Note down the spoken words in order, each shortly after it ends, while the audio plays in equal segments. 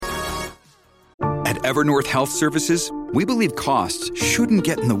At Evernorth Health Services, we believe costs shouldn't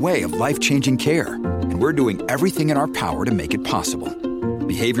get in the way of life-changing care, and we're doing everything in our power to make it possible.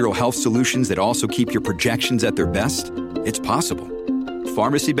 Behavioral health solutions that also keep your projections at their best? It's possible.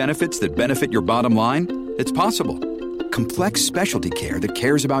 Pharmacy benefits that benefit your bottom line? It's possible. Complex specialty care that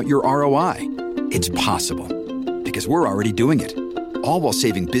cares about your ROI? It's possible. Because we're already doing it. All while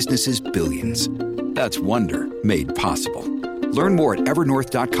saving businesses billions. That's Wonder made possible. Learn more at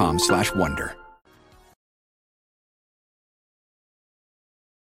evernorth.com/wonder.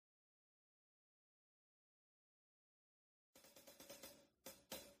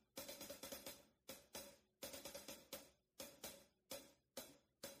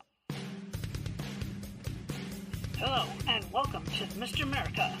 Hello, and welcome to Mr.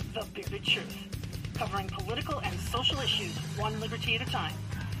 America, the Bearded Truth, covering political and social issues one liberty at a time,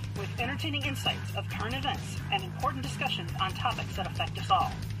 with entertaining insights of current events and important discussions on topics that affect us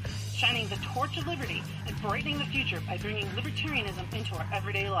all, shining the torch of liberty and brightening the future by bringing libertarianism into our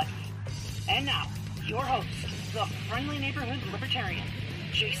everyday life. And now, your host, the friendly neighborhood libertarian,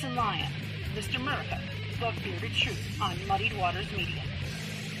 Jason Lyon, Mr. America, the Bearded Truth on Muddied Waters Media.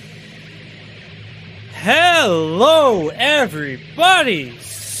 Hello, everybody!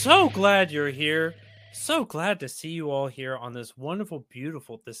 So glad you're here. So glad to see you all here on this wonderful,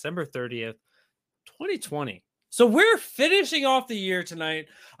 beautiful December 30th, 2020. So we're finishing off the year tonight.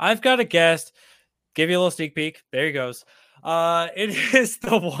 I've got a guest. Give you a little sneak peek. There he goes. It is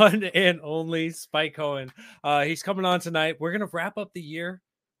the one and only Spike Cohen. He's coming on tonight. We're going to wrap up the year.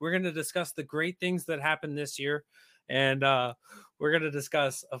 We're going to discuss the great things that happened this year. And we're going to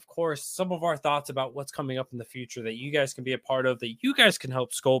discuss, of course, some of our thoughts about what's coming up in the future that you guys can be a part of, that you guys can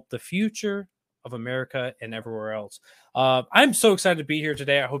help sculpt the future of America and everywhere else. I'm so excited to be here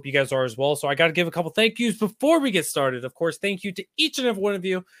today. I hope you guys are as well. So I got to give a couple thank yous before we get started. Of course, thank you to each and every one of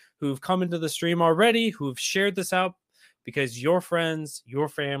you who've come into the stream already, who've shared this out, because your friends, your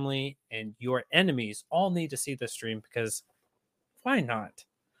family, and your enemies all need to see this stream, because why not?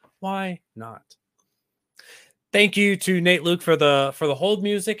 Why not? Thank you to Nate Luke for the hold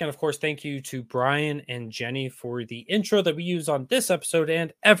music, and of course, thank you to Brian and Jenny for the intro that we use on this episode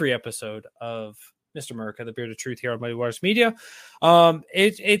and every episode of Mr. America, the Bearded Truth here on Muddy Waters Media.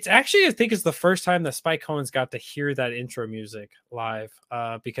 It's actually, I think, it's the first time that Spike Cohen's got to hear that intro music live,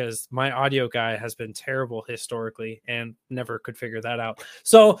 because my audio guy has been terrible historically and never could figure that out.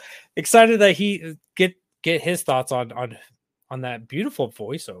 So excited that he get his thoughts on that beautiful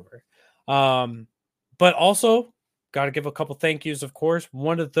voiceover. But also, got to give a couple thank yous, of course.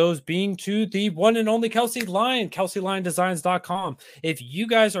 One of those being to the one and only Kelsey Lyon, KelseyLyonDesigns.com. If you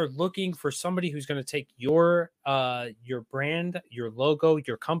guys are looking for somebody who's going to take your brand, your logo,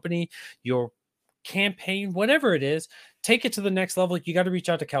 your company, your campaign, whatever it is, take it to the next level, you got to reach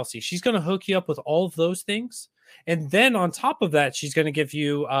out to Kelsey. She's going to hook you up with all of those things. And then on top of that, she's going to give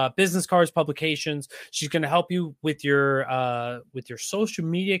you business cards, publications. She's going to help you with your social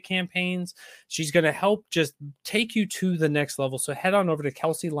media campaigns. She's going to help just take you to the next level. So head on over to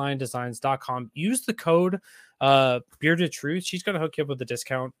KelseyLyonDesigns.com. Use the code Bearded Truth. She's going to hook you up with a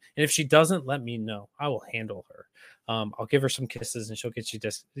discount. And if she doesn't, let me know. I will handle her. I'll give her some kisses, and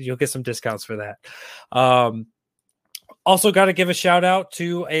you'll get some discounts for that. Also, got to give a shout out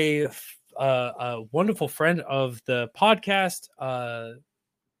to a wonderful friend of the podcast,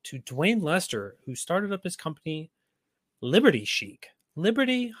 to Dwayne Lester, who started up his company, Liberty Chic,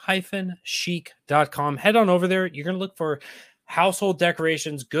 liberty-chic.com. Head on over there. You're going to look for household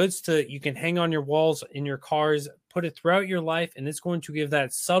decorations, goods you can hang on your walls, in your cars, put it throughout your life, and it's going to give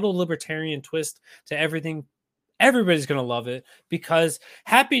that subtle libertarian twist to everything. Everybody's going to love it, because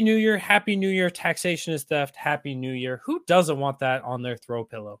Happy New Year, taxation is theft, Happy New Year. Who doesn't want that on their throw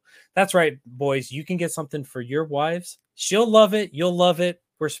pillow? That's right, boys. You can get something for your wives. She'll love it. You'll love it.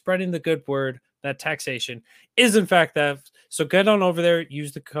 We're spreading the good word that taxation is, in fact, theft. So get on over there.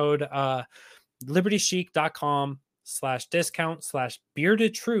 Use the code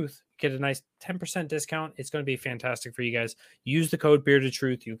libertychic.com/discount/bearded truth. Get a nice 10% discount. It's going to be fantastic for you guys. Use the code Bearded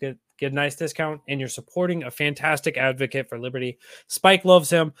Truth. You get a nice discount, and you're supporting a fantastic advocate for liberty. Spike loves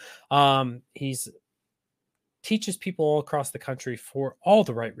him. He's teaches people all across the country for all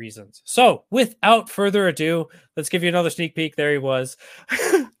the right reasons. So without further ado, let's give you another sneak peek. There he was.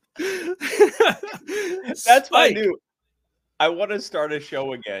 That's my new. I want to start a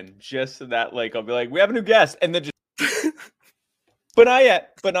show again, just so that I'll be like, we have a new guest, and then just but not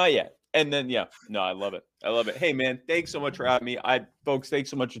yet. And then, I love it. Hey, man, thanks so much for having me. Folks, thanks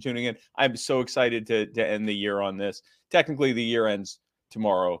so much for tuning in. I'm so excited to end the year on this. Technically, the year ends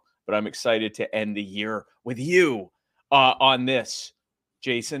tomorrow, but I'm excited to end the year with you on this,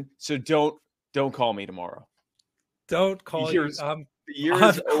 Jason. So don't Don't call me tomorrow. Don't call you. The year I'm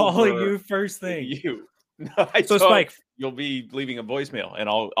is calling over you first thing. You. No, So Spike, you'll be leaving a voicemail, and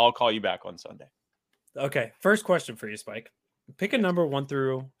I'll call you back on Sunday. Okay, first question for you, Spike. Pick a number 1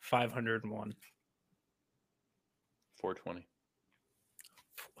 through 501. 420.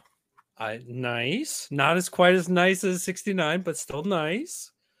 Nice. Not as quite as nice as 69, but still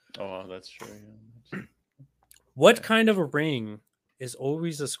nice. Oh, well, that's true. Yeah. What kind of a ring is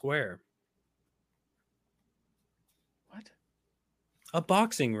always a square? What? A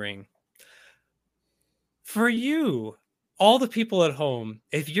boxing ring. For you, all the people at home,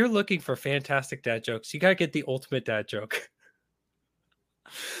 if you're looking for fantastic dad jokes, you gotta get the ultimate dad joke.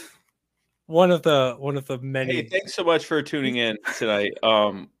 One of the many. Hey, thanks so much for tuning in tonight.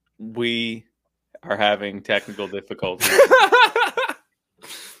 We are having technical difficulties.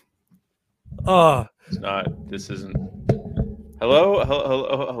 Oh, It's not. This isn't. Hello.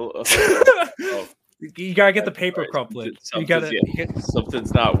 Oh, you gotta get the paper crumpling.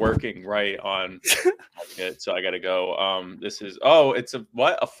 Something's not working right on it, so I gotta go. This is. Oh, it's a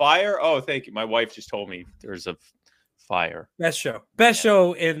fire. Oh, thank you. My wife just told me there's a fire. Best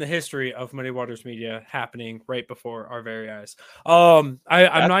show in the history of Muddy Waters Media happening right before our very eyes. I'm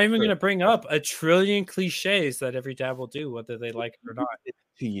not even going to bring up a trillion cliches that every dad will do, whether they like it or not.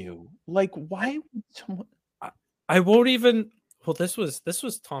 To you, like, why would someone? I won't even. Well, this was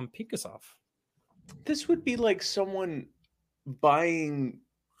Tom Pikasoff. This would be like someone buying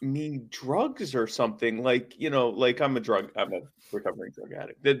me drugs or something. Like, like I'm a recovering drug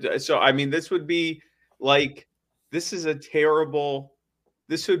addict. So I mean, this would be like. This is a terrible.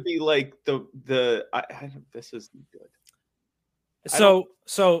 This would be like this isn't good.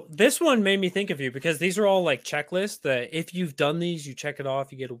 So this one made me think of you because these are all like checklists that if you've done these, you check it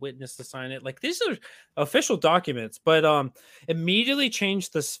off, you get a witness to sign it. Like these are official documents, but immediately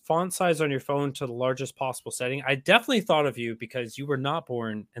change the font size on your phone to the largest possible setting. I definitely thought of you because you were not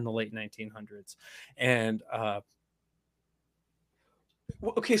born in the late 1900s, and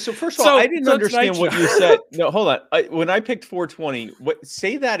okay, so first of all, I didn't understand what you said. No, hold on. When I picked 420,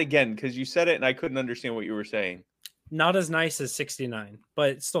 say that again because you said it and I couldn't understand what you were saying. Not as nice as 69,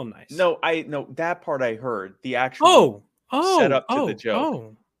 but still nice. No, that part I heard. The actual set up to the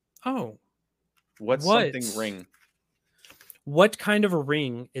joke. What's something ring? What kind of a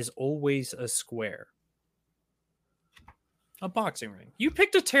ring is always a square? A boxing ring. You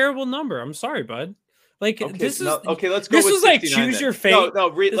picked a terrible number. I'm sorry, bud. Like this is okay. Let's go. This with was like 69 choose then. your fate.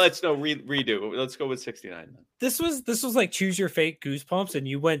 Redo. Let's go with 69 then. This was like choose your fate Goosebumps, and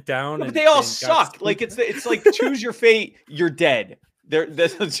you went down. But they all suck. Like it's like choose your fate. You're dead.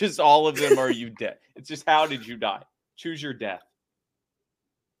 This is just all of them. Are you dead? It's just how did you die? Choose your death.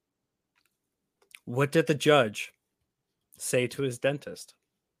 What did the judge say to his dentist?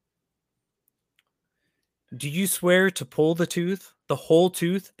 Do you swear to pull the tooth, the whole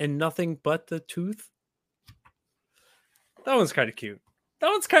tooth, and nothing but the tooth? That one's kind of cute.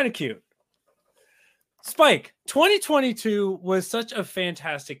 Spike, 2022 was such a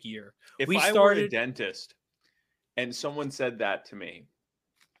fantastic year. If I were a dentist and someone said that to me,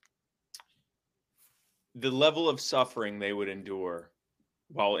 the level of suffering they would endure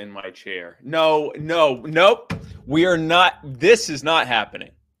while in my chair. Nope. We are not. This is not happening.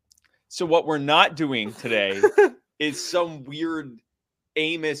 So what we're not doing today is some weird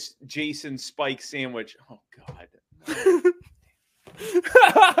Amos Jason Spike sandwich. Oh God.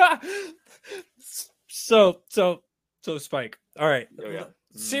 So Spike. All right. Yeah.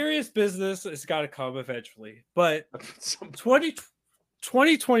 Serious business has got to come eventually. But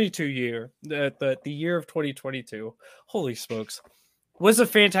 2022 year, the year of 2022, holy smokes, was a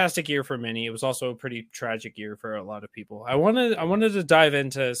fantastic year for many. It was also a pretty tragic year for a lot of people. I wanted to dive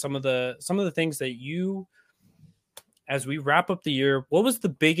into some of the things that you, as we wrap up the year, what was the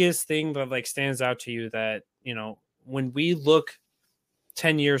biggest thing that like stands out to you that, when we look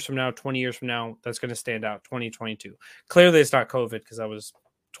 10 years from now, 20 years from now, that's going to stand out? 2022. Clearly it's not COVID because that was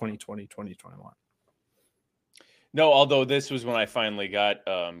 2020, 2021. No, although this was when I finally got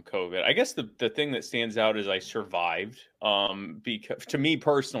COVID. I guess the thing that stands out is I survived. Because to me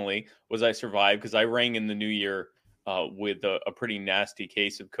personally, I survived because I rang in the new year with a pretty nasty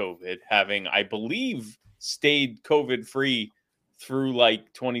case of COVID, having, I believe, stayed COVID free through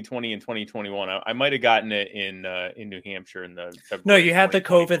like 2020 and 2021. I might have gotten it in New Hampshire in the February. No, you had the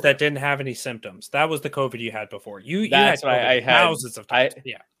COVID that didn't have any symptoms. That was the COVID you had before. You had COVID I had thousands of times.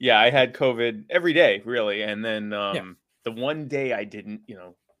 Yeah, I had COVID every day, really. And then the one day I didn't,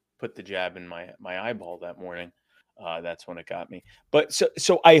 put the jab in my eyeball that morning, that's when it got me. But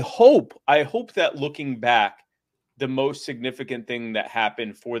so I hope that looking back, the most significant thing that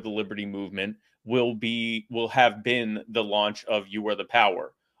happened for the Liberty movement will have been the launch of You Are the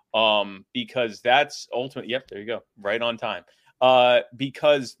Power. Because that's ultimate. Yep, there you go. Right on time.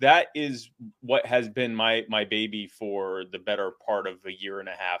 Because that is what has been my baby for the better part of a year and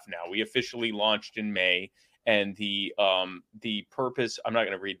a half now. We officially launched in May, and the purpose, I'm not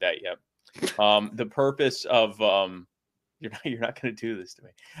going to read that yet. The purpose of you're not going to do this to me.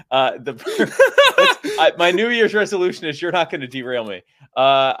 My New Year's resolution is you're not going to derail me.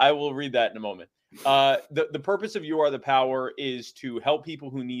 I will read that in a moment. The purpose of You Are the Power is to help people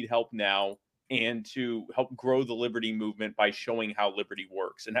who need help now, and to help grow the Liberty movement by showing how Liberty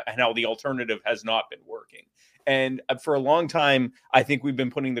works and how the alternative has not been working. And for a long time, I think we've been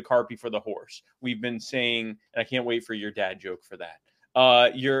putting the cart before the horse. We've been saying, and I can't wait for your dad joke for that.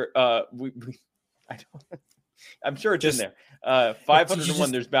 I'm sure it's in there.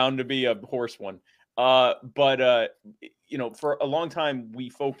 501, there's bound to be a horse one. But for a long time, we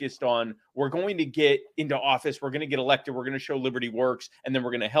focused on, we're going to get into office, we're going to get elected, we're going to show Liberty works, and then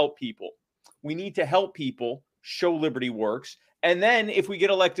we're going to help people. We need to help people, show Liberty works. And then if we get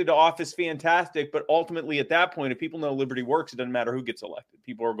elected to office, fantastic. But ultimately, at that point, if people know Liberty works, it doesn't matter who gets elected.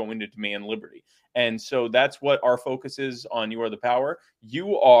 People are going to demand liberty. And so that's what our focus is on You Are the Power.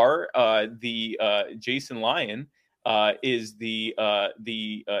 You are the Jason Lyon is the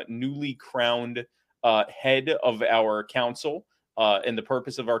newly crowned head of our council. And the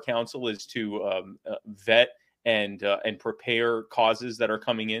purpose of our council is to vet and prepare causes that are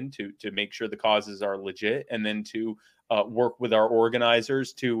coming in to make sure the causes are legit, and then to work with our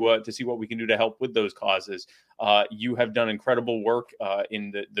organizers to see what we can do to help with those causes. You have done incredible work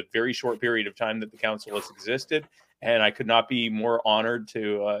in the very short period of time that the council has existed, and I could not be more honored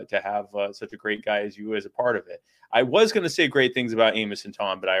to have such a great guy as you as a part of it. I was going to say great things about Amos and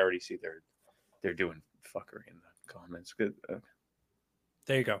Tom, but I already see they're doing fuckery in the comments. Good.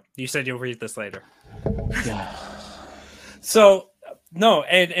 There you go. You said you'll read this later. Yeah. So no,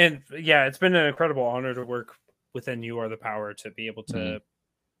 and yeah, it's been an incredible honor to work within You Are the Power, to be able to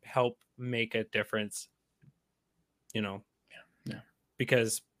help make a difference. Yeah.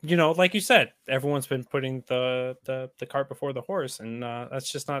 Because like you said, everyone's been putting the cart before the horse, and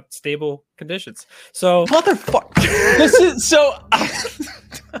that's just not stable conditions. So motherfucker, this is so.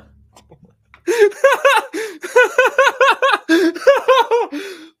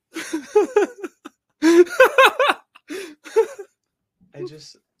 I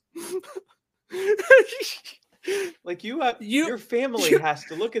just like your family has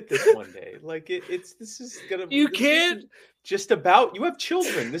to look at this one day. Like this is gonna. You can't just about you have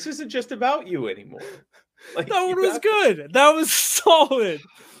children. This isn't just about you anymore. Like, that one was good. That was solid.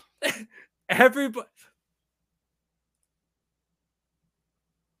 Everybody.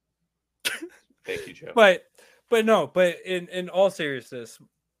 Thank you, Joe. But in all seriousness,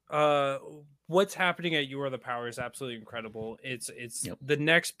 what's happening at You Are the Power is absolutely incredible. It's the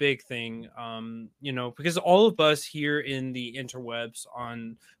next big thing, because all of us here in the interwebs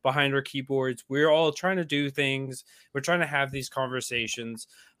on behind our keyboards, we're all trying to do things. We're trying to have these conversations.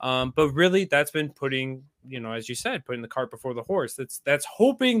 But really that's been putting, as you said, putting the cart before the horse. That's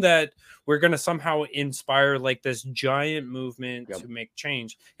hoping that we're going to somehow inspire like this giant movement to make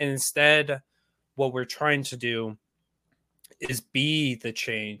change. And instead, what we're trying to do is be the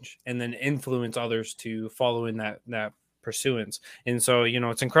change and then influence others to follow in that pursuance. And so,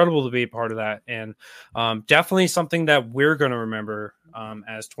 it's incredible to be a part of that. And definitely something that we're going to remember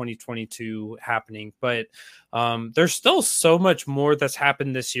as 2022 happening. But there's still so much more that's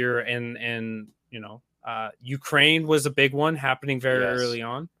happened this year. And Ukraine was a big one happening very early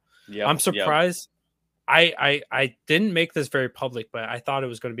on. Yeah, I'm surprised. I didn't make this very public, but I thought it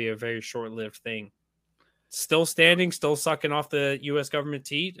was going to be a very short-lived thing. Still standing, still sucking off the U.S. government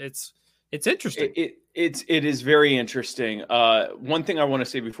teat. It's interesting. It is very interesting. One thing I want to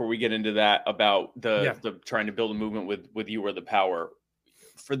say before we get into that about the trying to build a movement with You Are the Power.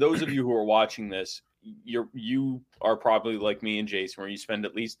 For those of you who are watching this, you are probably like me and Jason, where you spend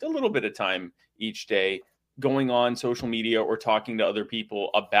at least a little bit of time each day going on social media or talking to other people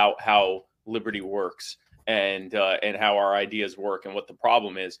about how Liberty works. And how our ideas work and what the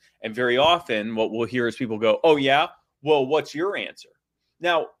problem is. And very often what we'll hear is people go, oh yeah, well, what's your answer?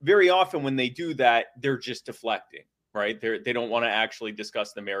 Now, very often when they do that, they're just deflecting, right? They don't want to actually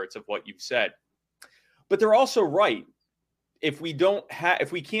discuss the merits of what you've said. But they're also right. If we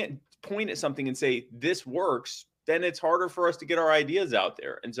can't point at something and say this works, then it's harder for us to get our ideas out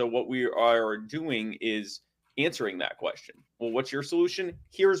there. And so what we are doing is answering that question. Well, what's your solution?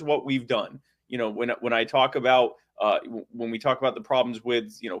 Here's what we've done. When I talk about When we talk about the problems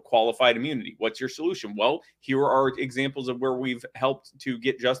with, qualified immunity, what's your solution? Well, here are examples of where we've helped to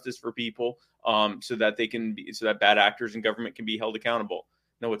get justice for people, so that so that bad actors in government can be held accountable.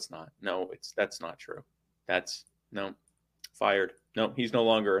 No, it's not. No, that's not true. Fired. No, he's no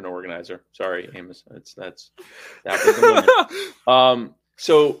longer an organizer. Sorry, Amos. That was the moment.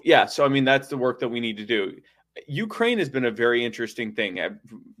 So I mean, that's the work that we need to do. Ukraine has been a very interesting thing.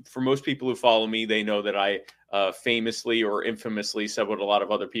 For most people who follow me, they know that I famously or infamously said what a lot of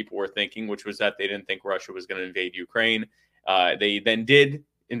other people were thinking, which was that they didn't think Russia was going to invade Ukraine. They then did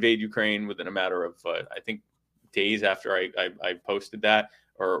invade Ukraine within a matter of, I think, days after I posted that,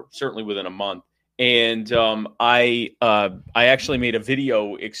 or certainly within a month. And I actually made a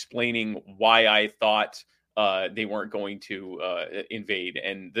video explaining why I thought they weren't going to invade.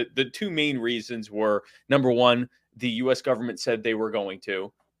 And the two main reasons were, number one, the U.S. government said they were going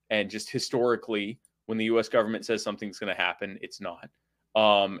to. And just historically, when the U.S. government says something's going to happen, it's not.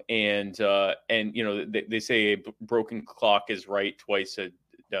 They say a broken clock is right twice a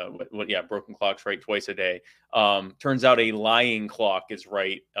broken clock's right twice a day. Turns out a lying clock is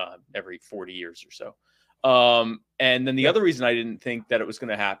right every 40 years or so. And then the other reason I didn't think that it was going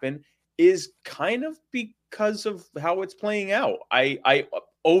to happen is kind of because of how it's playing out. I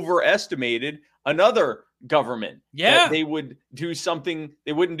overestimated another government. That they would do something.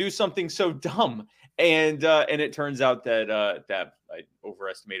 They wouldn't do something so dumb. And it turns out that I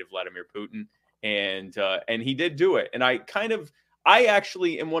overestimated Vladimir Putin, and he did do it. And I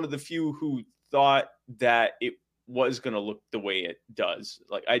actually am one of the few who thought that it was going to look the way it does.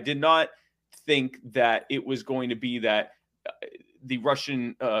 Like, I did not think that it was going to be that the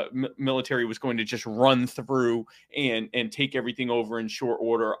Russian military was going to just run through and take everything over in short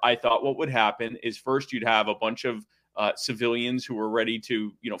order. I thought what would happen is, first you'd have a bunch of civilians who were ready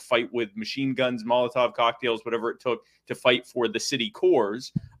to, fight with machine guns, Molotov cocktails, whatever it took to fight for the city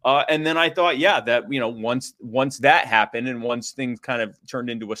cores. And then I thought, that, once that happened and once things kind of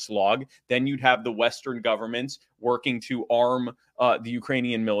turned into a slog, then you'd have the Western governments working to arm the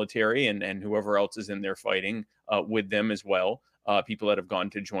Ukrainian military and whoever else is in there fighting with them as well. People that have gone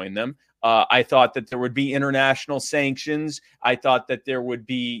to join them. I thought that there would be international sanctions. I thought that there would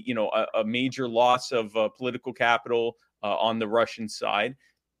be, a major loss of political capital on the Russian side.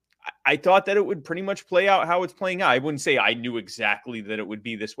 I thought that it would pretty much play out how it's playing out. I wouldn't say I knew exactly that it would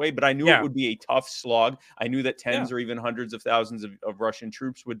be this way, but I knew it would be a tough slog. I knew that tens or even hundreds of thousands of Russian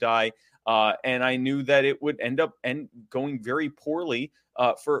troops would die. And I knew that it would end up going very poorly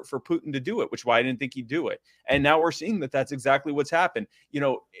for Putin to do it, which is why I didn't think he'd do it. And now we're seeing that that's exactly what's happened.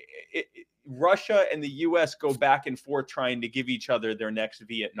 Russia and the U.S. go back and forth trying to give each other their next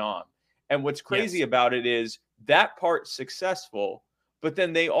Vietnam. And what's crazy about it is that part's successful, but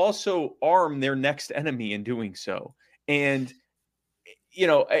then they also arm their next enemy in doing so. And,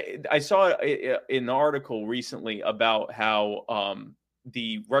 I saw an article recently about how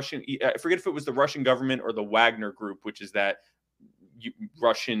the Russian, I forget if it was the Russian government or the Wagner Group, which is that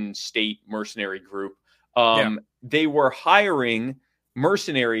Russian state mercenary group. They were hiring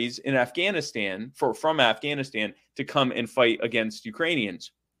mercenaries in Afghanistan from Afghanistan to come and fight against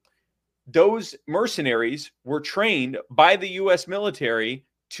Ukrainians. Those mercenaries were trained by the U.S. military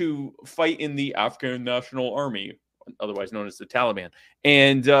to fight in the Afghan National Army, otherwise known as the Taliban,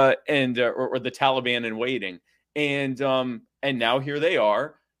 or the Taliban in waiting. And now here they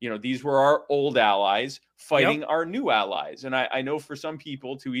are. These were our old allies fighting our new allies. And I know for some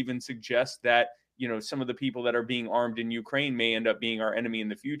people to even suggest that, some of the people that are being armed in Ukraine may end up being our enemy in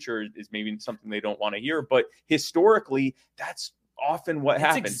the future is maybe something they don't want to hear. But historically, that's often what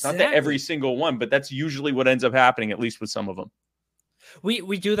happens. Exactly. Not that every single one, but that's usually what ends up happening, at least with some of them.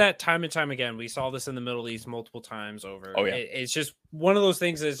 We do that time and time again. We saw this in the Middle East multiple times over. Oh, yeah. It's just one of those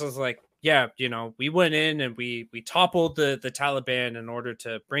things that's just like, we went in and we toppled the Taliban in order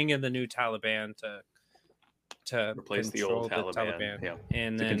to bring in the new Taliban to replace the old Taliban. Yeah.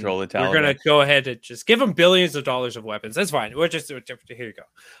 And to then control the Taliban. We're going to go ahead and just give them billions of dollars of weapons. That's fine. We're just here you go.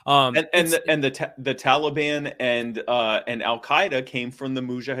 The Taliban and Al Qaeda came from the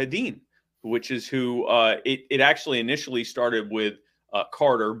Mujahideen, which is who it actually initially started with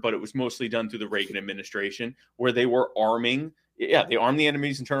Carter, but it was mostly done through the Reagan administration, where they were arming. Yeah, they arm the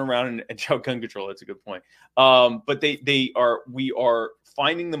enemies and turn around and shout gun control. That's a good point. But we are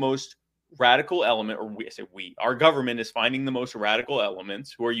finding the most radical element, or our government is finding the most radical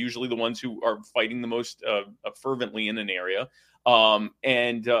elements, who are usually the ones who are fighting the most fervently in an area,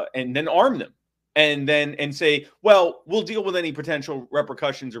 and then arm them, and say, well, we'll deal with any potential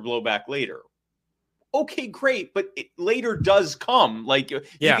repercussions or blowback later. Okay, great, but it later does come. Like you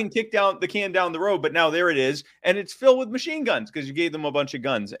can kick down the can down the road, but now there it is, and it's filled with machine guns because you gave them a bunch of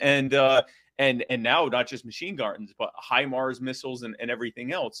guns, and now not just machine guns, but HIMARS missiles and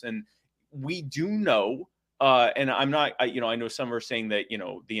everything else. And we do know, and I'm not, I know some are saying that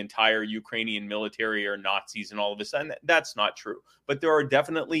the entire Ukrainian military are Nazis and all of this, and that's not true. But there are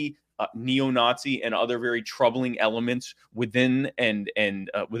definitely neo-Nazi and other very troubling elements within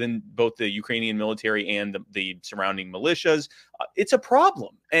within both the Ukrainian military and the surrounding militias. It's a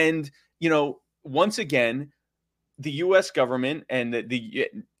problem, and once again, the U.S. government and the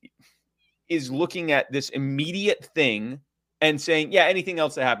is looking at this immediate thing and saying, yeah, anything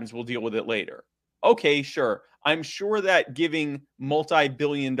else that happens, we'll deal with it later. Okay, sure. I'm sure that giving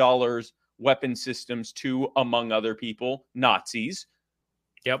multi-billion dollars weapon systems to, among other people, Nazis,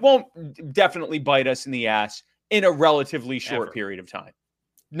 won't definitely bite us in the ass in a relatively short period of time.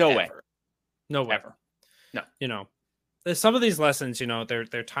 No way. No way. Ever. No. Some of these lessons,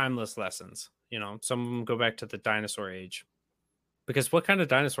 they're timeless lessons. Some of them go back to the dinosaur age. Because what kind of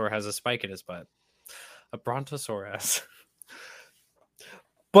dinosaur has a spike in his butt? A brontosaurus.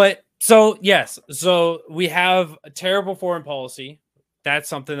 But so, yes. So we have a terrible foreign policy. That's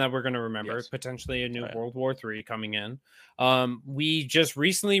something that we're going to remember. Yes. Potentially a new World War III coming in. We just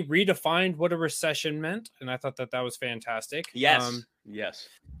recently redefined what a recession meant, and I thought that was fantastic. Yes. Yes.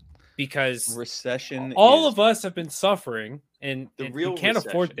 Because recession, all of us have been suffering, and we can't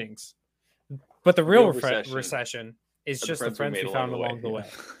afford things. But the real recession is just the friends we found along the way.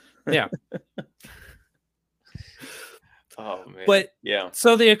 Yeah. Oh man. But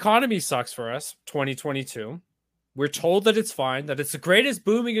so the economy sucks for us. 2022. We're told that it's fine, that it's the greatest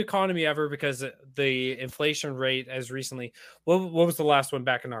booming economy ever because the inflation rate has recently. What was the last one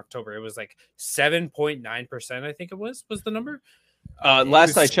back in October? It was like 7.9%. I think it was the number.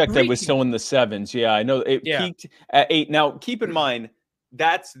 Last I checked, it was still in the sevens. Yeah, I know it peaked at 8. Now, keep in mind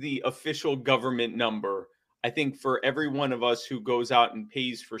that's the official government number. I think for every one of us who goes out and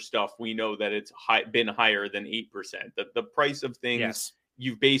pays for stuff, we know that it's been higher than 8%. The price of things. Yes.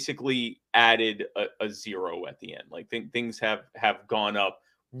 You've basically added a zero at the end. Like things have gone up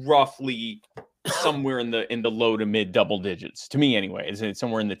roughly somewhere in the low to mid double digits. To me, anyway, it's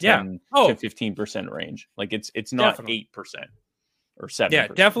somewhere in the 10 to 15% range. Like it's not 8% or 7%. Yeah,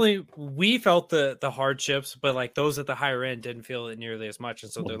 definitely. We felt the hardships, but like those at the higher end didn't feel it nearly as much.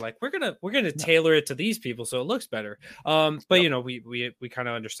 And so they're like, we're gonna tailor it to these people so it looks better. But we kind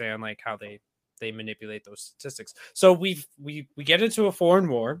of understand like how they manipulate those statistics. So we get into a foreign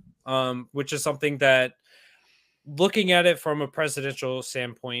war, which is something that, looking at it from a presidential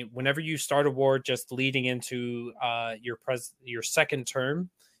standpoint, whenever you start a war just leading into your second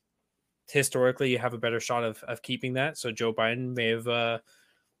term, historically you have a better shot of keeping that. So Joe Biden may have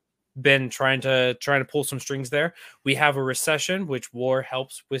been trying to pull some strings there. We have a recession, which war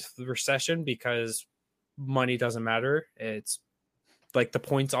helps with the recession because money doesn't matter. It's like the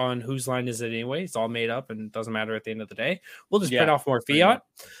points on whose line is it anyway. It's all made up and doesn't matter at the end of the day. We'll just print off more fiat,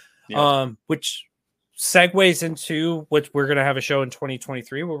 which segues into what we're going to have a show in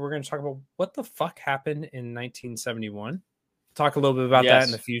 2023 where we're going to talk about what the fuck happened in 1971. Talk a little bit about that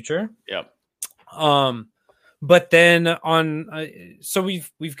in the future. Yep. But then so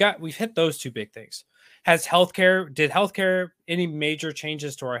we've hit those two big things. Did healthcare any major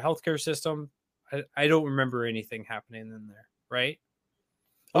changes to our healthcare system? I don't remember anything happening in there, right?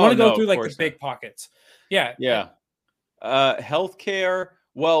 I want to go through like the big pockets. Yeah. Yeah. Healthcare.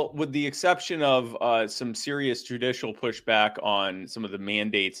 Well, with the exception of some serious judicial pushback on some of the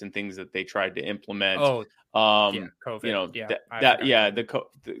mandates and things that they tried to implement. COVID.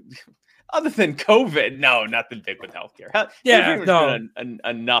 Other than COVID, no, nothing big with healthcare.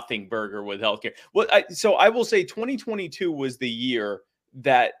 A nothing burger with healthcare. Well, so I will say 2022 was the year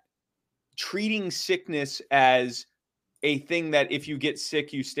that treating sickness as a thing that if you get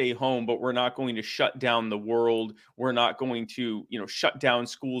sick, you stay home, but we're not going to shut down the world. We're not going to, shut down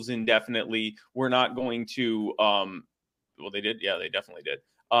schools indefinitely. We're not going to, they did. Yeah, they definitely did.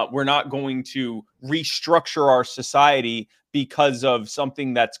 We're not going to restructure our society because of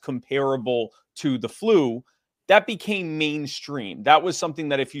something that's comparable to the flu. That became mainstream. That was something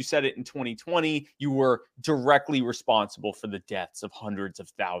that if you said it in 2020, you were directly responsible for the deaths of hundreds of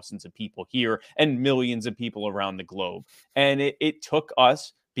thousands of people here and millions of people around the globe. And it took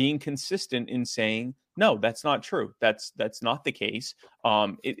us being consistent in saying, no, that's not true. That's not the case.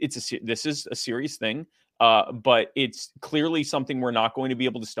 This is a serious thing. But it's clearly something we're not going to be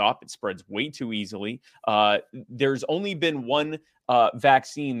able to stop. It spreads way too easily. There's only been one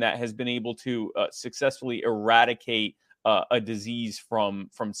vaccine that has been able to successfully eradicate a disease from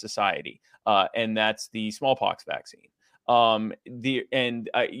society, and that's the smallpox vaccine.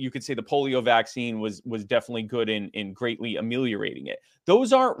 You could say the polio vaccine was definitely good in greatly ameliorating it.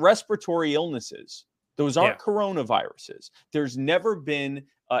 Those aren't respiratory illnesses. Those aren't coronaviruses. There's never been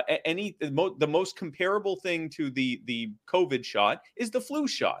the most comparable thing to the COVID shot is the flu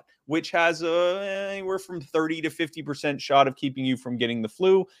shot, which has anywhere from 30 to 50% shot of keeping you from getting the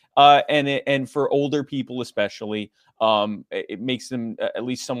flu. And for older people especially, it makes them at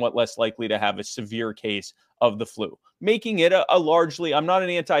least somewhat less likely to have a severe case of the flu, making it a largely, I'm not an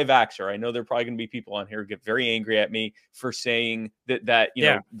anti-vaxxer. I know there are probably going to be people on here who get very angry at me for saying that you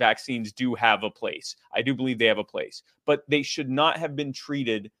know, vaccines do have a place. I do believe they have a place, but they should not have been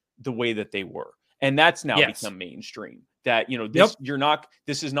treated the way that they were. And that's now become mainstream. That, you know, this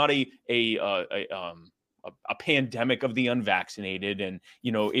this is not a pandemic of the unvaccinated. And,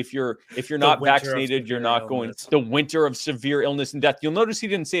 you know, if you're not vaccinated, you're not going the winter of severe illness and death. You'll notice he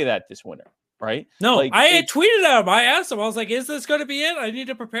didn't say that this winter. Right? No, like, I tweeted at him. I asked him, I was like, is this going to be it? I need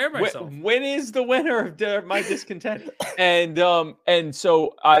to prepare myself. When is the winter of my discontent? And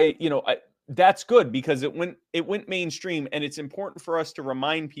so that's good because it went mainstream, and it's important for us to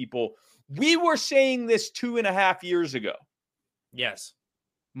remind people we were saying this 2.5 years ago. Yes.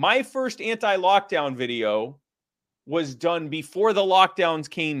 My first anti-lockdown video was done before the lockdowns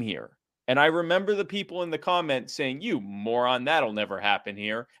came here. And I remember the people in the comments saying, you moron, that'll never happen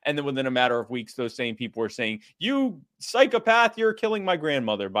here. And then within a matter of weeks, those same people were saying, you psychopath, you're killing my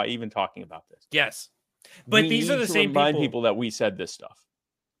grandmother by even talking about this. Yes. But these are the same people that we said this stuff.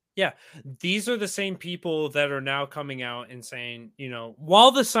 Yeah. These are the same people that are now coming out and saying, you know,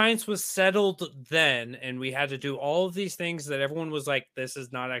 while the science was settled then, and we had to do all of these things that everyone was like, this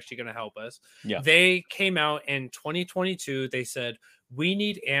is not actually going to help us. Yeah. They came out in 2022. They said, we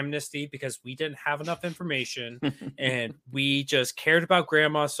need amnesty because we didn't have enough information and we just cared about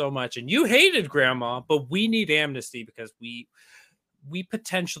grandma so much. And you hated grandma, but we need amnesty because we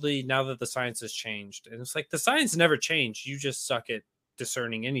potentially, now that the science has changed, and it's like the science never changed. You just suck at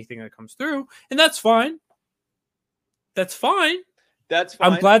discerning anything that comes through. And that's fine. That's fine. That's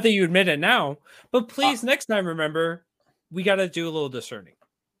fine. I'm glad that you admit it now, but please next time, remember, we got to do a little discerning.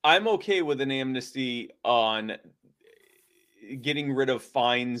 I'm okay with an amnesty on getting rid of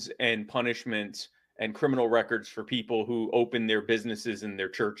fines and punishments and criminal records for people who open their businesses and their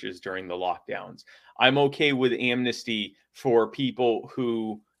churches during the lockdowns. I'm okay with amnesty for people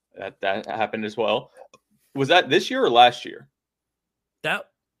who that happened as well. Was that this year or last year?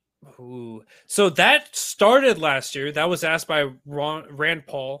 So that started last year. That was asked by Rand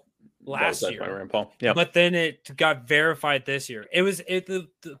Paul last year. By Rand Paul. Yeah. But then it got verified this year. The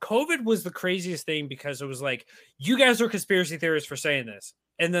COVID was the craziest thing because it was like, you guys are conspiracy theorists for saying this.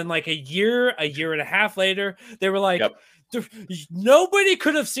 And then like a year and a half later, they were like, nobody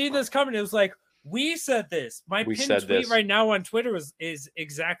could have seen this coming. It was like, we said this. My pinned tweet right now on Twitter is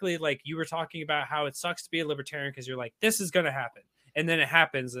exactly like you were talking about how it sucks to be a libertarian because you're like, this is going to happen. And then it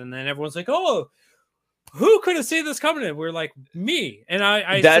happens. And then everyone's like, oh, who could have seen this coming? And we're like, me. And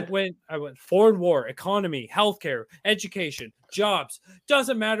I went foreign war, economy, healthcare, education, jobs.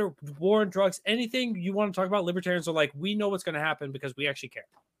 Doesn't matter. War and drugs, anything you want to talk about. Libertarians are like, we know what's going to happen because we actually care.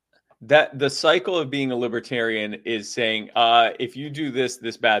 That the cycle of being a libertarian is saying, if you do this,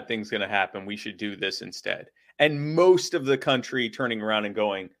 this bad thing's going to happen. We should do this instead. And most of the country turning around and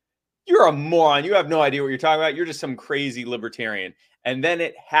going, you're a moron. You have no idea what you're talking about. You're just some crazy libertarian. And then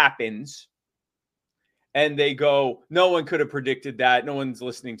it happens. And they go, no one could have predicted that. No one's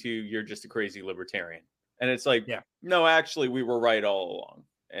listening to you. You're just a crazy libertarian. And it's like, no, actually, we were right all along.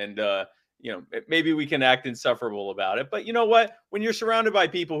 And, maybe we can act insufferable about it. But you know what? When you're surrounded by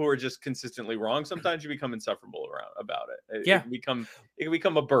people who are just consistently wrong, sometimes you become insufferable about it. It can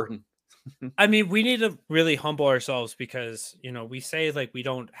become a burden. I mean, we need to really humble ourselves because, we say like we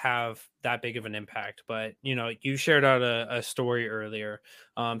don't have that big of an impact. But, you shared out a story earlier.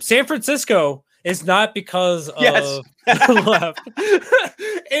 San Francisco is not because of the left.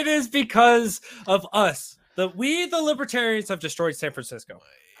 It is because of us. The libertarians have destroyed San Francisco.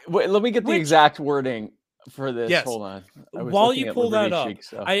 Wait, let me get the exact wording for this. Yes. Hold on. While you pull that up,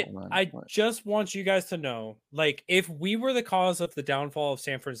 I just want you guys to know, like, if we were the cause of the downfall of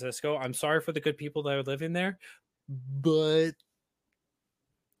San Francisco, I'm sorry for the good people that are living there, but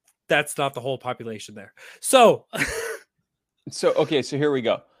that's not the whole population there. So, so here we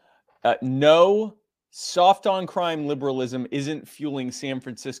go. No, soft on crime liberalism isn't fueling San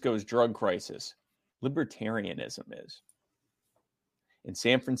Francisco's drug crisis. Libertarianism is. In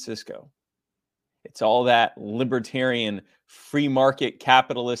San Francisco, it's all that libertarian free market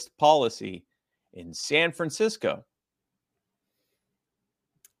capitalist policy. In San Francisco,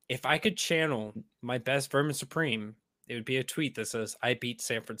 if I could channel my best Vermin Supreme, it would be a tweet that says, "I beat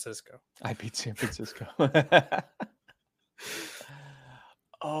San Francisco." I beat San Francisco.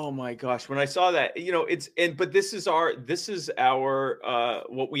 Oh my gosh. When I saw that, but this is our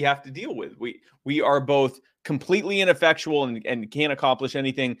what we have to deal with. We are both completely ineffectual and can't accomplish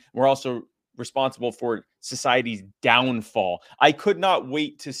anything. We're also responsible for society's downfall. I could not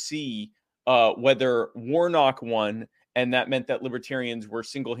wait to see whether Warnock won, and that meant that libertarians were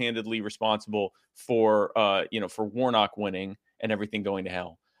single-handedly responsible for for Warnock winning and everything going to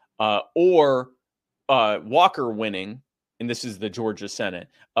hell, or Walker winning. And this is the Georgia Senate,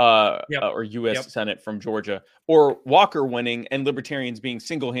 or U.S. Senate from Georgia, or Walker winning and libertarians being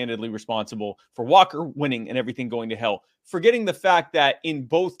single-handedly responsible for Walker winning and everything going to hell. Forgetting the fact that in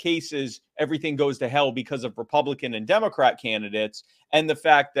both cases, everything goes to hell because of Republican and Democrat candidates, and the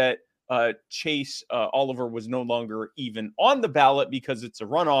fact that Chase Oliver was no longer even on the ballot because it's a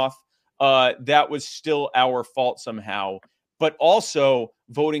runoff. That was still our fault somehow. But also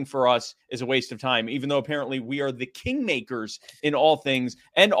voting for us is a waste of time, even though apparently we are the kingmakers in all things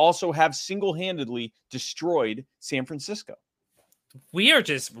and also have single-handedly destroyed San Francisco. We are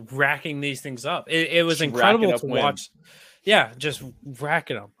just racking these things up. It was incredible to watch. Yeah, just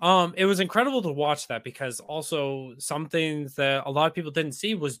racking them. It was incredible to watch that, because also some things that a lot of people didn't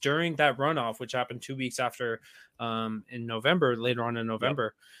see was during that runoff, which happened 2 weeks after in November, later on in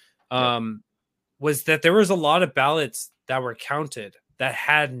November, was that there was a lot of ballots that were counted that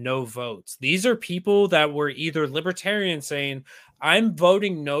had no votes. These are people that were either libertarian saying, I'm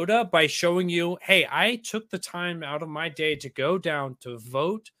voting NOTA by showing you, hey, I took the time out of my day to go down to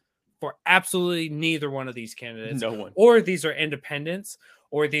vote for absolutely neither one of these candidates. No one. Or these are independents,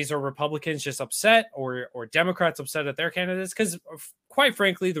 or these are Republicans just upset, or Democrats upset at their candidates. Because quite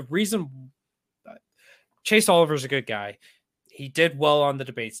frankly, the reason Chase Oliver's a good guy. He did well on the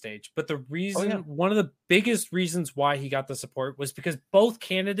debate stage, but the reason, one of the biggest reasons why he got the support was because both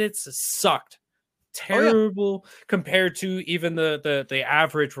candidates sucked. Terrible compared to even the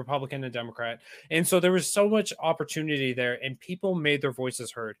average Republican and Democrat. And so there was so much opportunity there, and people made their voices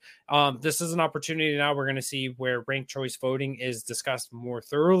heard. This is an opportunity now we're going to see where ranked choice voting is discussed more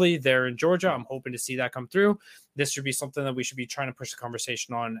thoroughly there in Georgia. I'm hoping to see that come through. This should be something that we should be trying to push the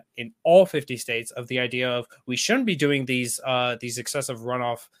conversation on in all 50 states, of the idea of we shouldn't be doing these excessive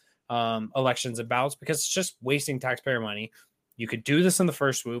runoff elections and ballots, because it's just wasting taxpayer money. You could do this in the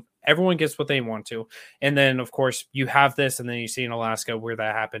first swoop. Everyone gets what they want to. And then, of course, you have this, and then you see in Alaska where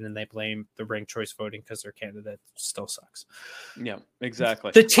that happened, and they blame the ranked choice voting because their candidate still sucks. Yeah, exactly.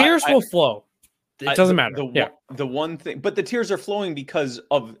 The tears will flow. It doesn't matter. The one thing, but the tears are flowing because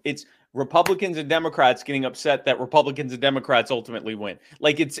of it's Republicans and Democrats getting upset that Republicans and Democrats ultimately win.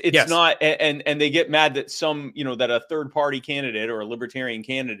 Like it's not, and they get mad that that a third party candidate or a libertarian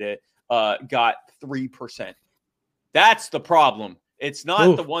candidate got 3%. That's the problem. It's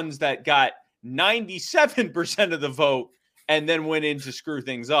not the ones that got 97% of the vote and then went in to screw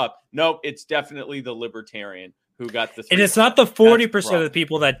things up. Nope, it's definitely the libertarian who got the 3%. And it's not the 40% of the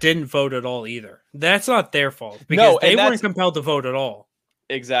people that didn't vote at all either. That's not their fault, because they weren't compelled to vote at all.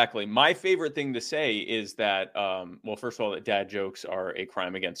 Exactly. My favorite thing to say is that, first of all, that dad jokes are a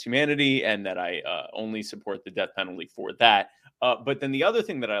crime against humanity, and that I only support the death penalty for that. But then the other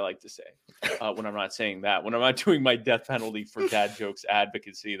thing that I like to say, when I'm not saying that, when I'm not doing my death penalty for dad jokes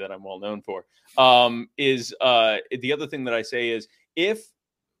advocacy that I'm well known for, is the other thing that I say is, if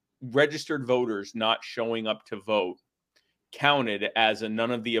registered voters not showing up to vote counted as a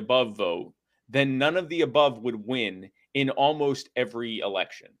none of the above vote, then none of the above would win in almost every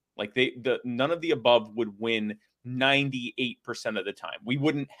election. Like none of the above would win 98% of the time. We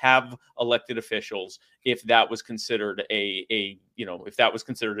wouldn't have elected officials if that was considered if that was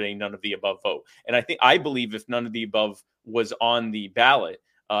considered a none of the above vote. And I believe if none of the above was on the ballot,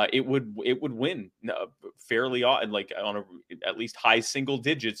 it would win fairly, like on at least high single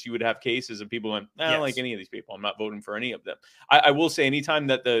digits. You would have cases of people going, I don't like any of these people, I'm not voting for any of them. I will say, anytime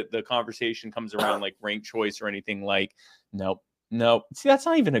that the conversation comes around like ranked choice or anything, like, nope. See, that's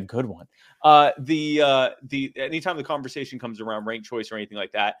not even a good one. Anytime the conversation comes around ranked choice or anything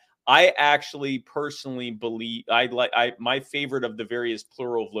like that, I actually personally believe my favorite of the various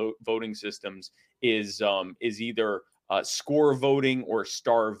plural voting systems is either score voting or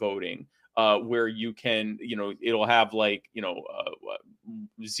star voting, where you can, it'll have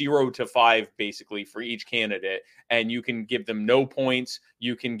 0 to 5 basically for each candidate, and you can give them no points,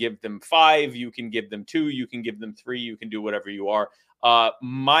 you can give them 5, you can give them 2, you can give them 3, you can do whatever you are.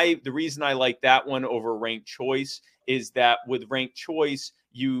 The reason I like that one over ranked choice is that with ranked choice,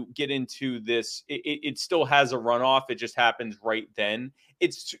 you get into this, it still has a runoff. It just happens right then.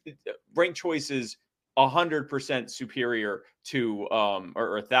 It's ranked choice is 100% superior to,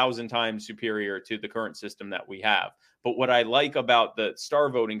 or 1,000 times superior to the current system that we have. But what I like about the star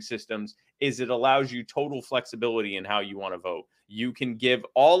voting systems is it allows you total flexibility in how you want to vote. You can give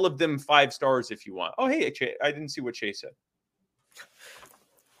all of them 5 stars if you want. Oh, hey, I didn't see what Chase said.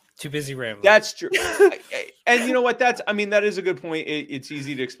 Too busy rambling. That's true. And you know what? That is a good point. It's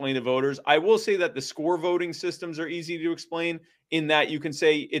easy to explain to voters. I will say that the score voting systems are easy to explain in that you can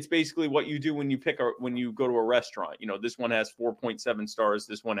say it's basically what you do when you when you go to a restaurant. You know, this one has 4.7 stars.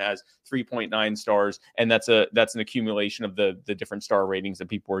 This one has 3.9 stars. And that's an accumulation of the different star ratings that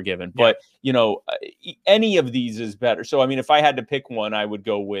people were given. Yeah. But, you know, any of these is better. So, I mean, if I had to pick one, I would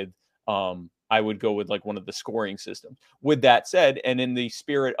go with like one of the scoring systems. With that said, and in the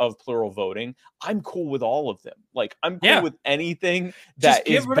spirit of plural voting, I'm cool with all of them. Like, I'm cool with anything that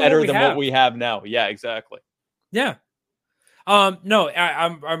is better than what we have now. Yeah, exactly. Yeah. No,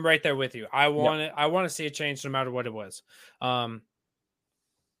 I'm right there with you. I want to see a change no matter what it was. There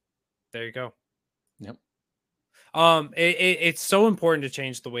you go. Yep. It's so important to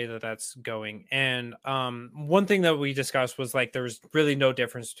change the way that's going. And one thing that we discussed was like there was really no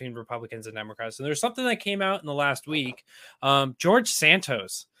difference between Republicans and Democrats. And there's something that came out in the last week. George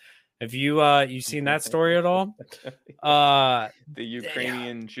Santos. Have you seen that story at all? The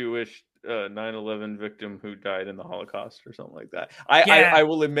Ukrainian Jewish 9/11 victim who died in the Holocaust or something like that. I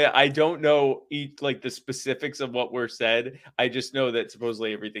will admit I don't know like the specifics of what were said. I just know that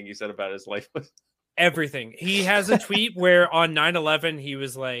supposedly everything he said about his life was everything. He has a tweet where on 9/11 he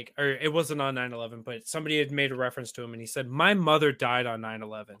was like, or it wasn't on 9/11, but somebody had made a reference to him and he said, "My mother died on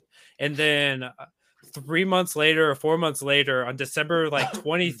 9/11." And then 3 months later or 4 months later, on December like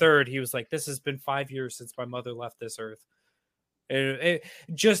 23rd, he was like, "This has been 5 years since my mother left this earth." It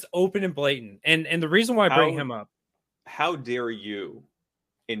just open and blatant. And the reason why I bring him up. How dare you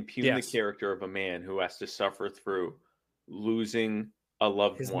impugn the character of a man who has to suffer through losing a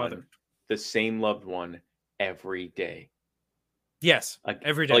loved one, mother. The same loved one every day. Yes,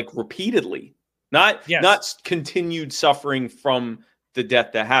 every day. Like repeatedly. Not continued suffering from the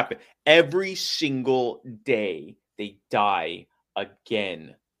death that happened. Every single day they die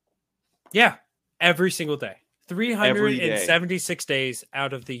again. Yeah, every single day. 376 days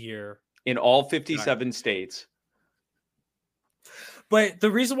out of the year. In all 57 states. But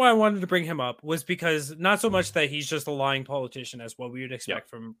the reason why I wanted to bring him up was because not so much that he's just a lying politician as what we would expect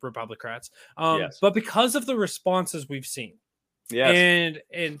from Republicans, but because of the responses we've seen. Yes.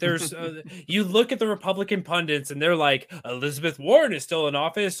 And there's you look at the Republican pundits and they're like, Elizabeth Warren is still in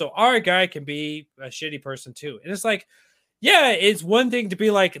office, so our guy can be a shitty person too. And it's like, yeah, it's one thing to be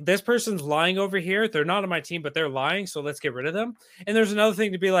like, this person's lying over here. They're not on my team, but they're lying, so let's get rid of them. And there's another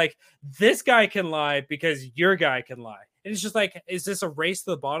thing to be like, this guy can lie because your guy can lie. And it's just like, is this a race to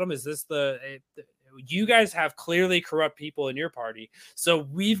the bottom? Is this you guys have clearly corrupt people in your party. So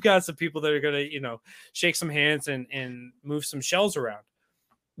we've got some people that are going to, shake some hands and move some shells around.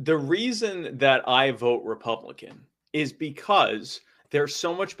 The reason that I vote Republican is because they're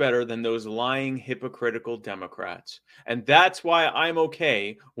so much better than those lying, hypocritical Democrats. And that's why I'm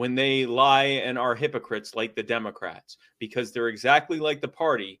okay when they lie and are hypocrites like the Democrats, because they're exactly like the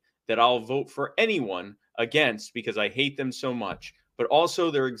party that I'll vote for anyone against because I hate them so much. But also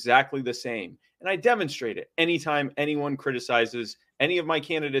they're exactly the same. And I demonstrate it anytime anyone criticizes any of my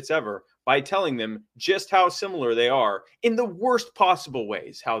candidates ever by telling them just how similar they are in the worst possible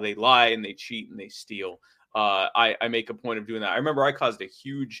ways, how they lie and they cheat and they steal. I make a point of doing that. I remember I caused a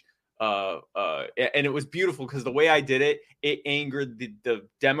huge, and it was beautiful because the way I did it, it angered the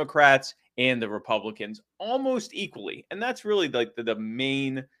Democrats and the Republicans almost equally. And that's really like the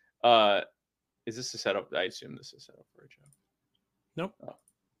main, is this a setup? I assume this is a setup for a joke. Nope.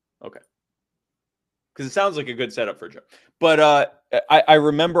 Oh, okay. Because it sounds like a good setup for a joke. But I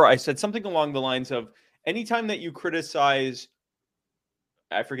remember I said something along the lines of, anytime that you criticize,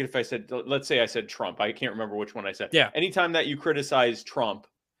 I forget if I said, let's say I said Trump. I can't remember which one I said. Yeah. Anytime that you criticize Trump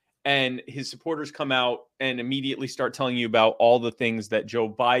and his supporters come out and immediately start telling you about all the things that Joe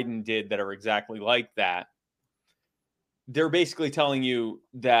Biden did that are exactly like that, they're basically telling you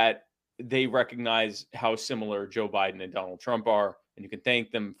that they recognize how similar Joe Biden and Donald Trump are, and you can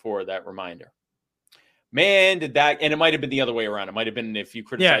thank them for that reminder. Man, did that, and it might have been the other way around. It might have been if you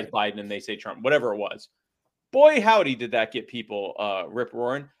criticize Biden and they say Trump, whatever it was. Boy, howdy, did that get people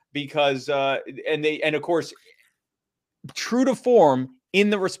rip-roaring, because and of course, true to form in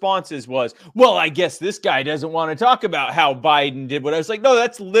the responses was, well, I guess this guy doesn't want to talk about how Biden did what. I was like, no,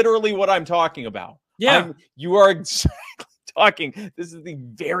 that's literally what I'm talking about. Yeah, you are exactly talking. This is the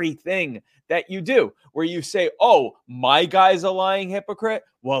very thing that you do, where you say, oh, my guy's a lying hypocrite.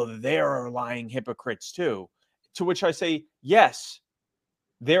 Well, they're lying hypocrites too. To which I say, yes,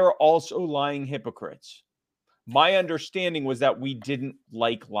 they're also lying hypocrites. My understanding was that we didn't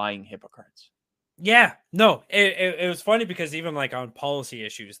like lying hypocrites. Yeah, no, it was funny because even like on policy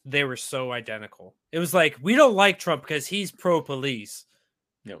issues, they were so identical. It was like, we don't like Trump because he's pro-police.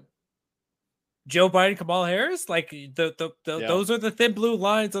 No. Joe Biden, Kamala Harris, like those are the thin blue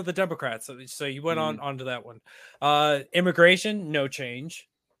lines of the Democrats. So you went onto that one. Immigration, no change.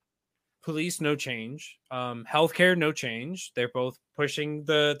 Police, no change. Healthcare, no change. They're both pushing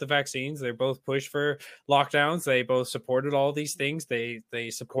the vaccines. They're both pushed for lockdowns. They both supported all these things. They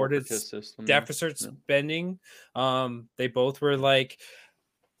supported deficit spending. They both were like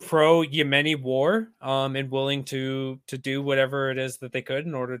pro Yemeni war, and willing to do whatever it is that they could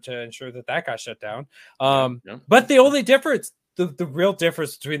in order to ensure that got shut down. But the only difference, the real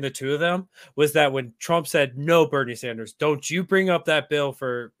difference between the two of them was that when Trump said, no, Bernie Sanders, don't you bring up that bill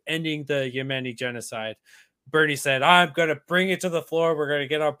for ending the Yemeni genocide. Bernie said, I'm going to bring it to the floor. We're going to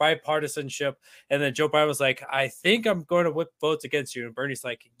get our bipartisanship. And then Joe Biden was like, I think I'm going to whip votes against you. And Bernie's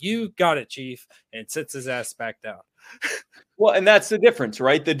like, you got it, chief, and sits his ass back down. Well, and that's the difference,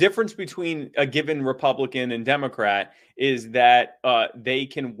 right? The difference between a given Republican and Democrat is that they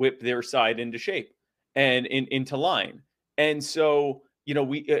can whip their side into shape and into line. And so,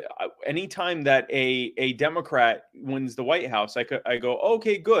 we anytime that a Democrat wins the White House, I go,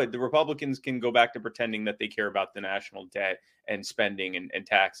 okay, good. The Republicans can go back to pretending that they care about the national debt and spending and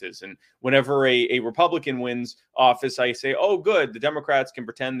taxes. And whenever a Republican wins office, I say, oh, good. The Democrats can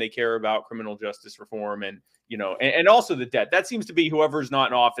pretend they care about criminal justice reform and also the debt. That seems to be whoever's not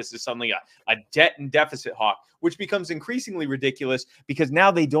in office is suddenly a debt and deficit hawk, which becomes increasingly ridiculous because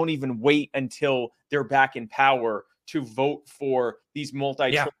now they don't even wait until they're back in power to vote for these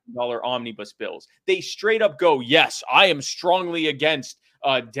multi-trillion-dollar omnibus bills. They straight up go, yes, I am strongly against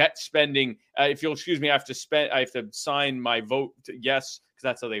debt spending. If you'll excuse me, I have to sign my vote to yes, because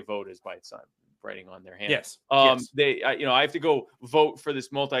that's how they vote, is by writing on their hand. Yes. I have to go vote for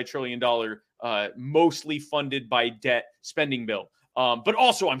this multi-trillion-dollar, mostly funded by debt spending bill. But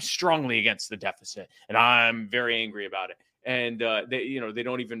also I'm strongly against the deficit, and I'm very angry about it. And they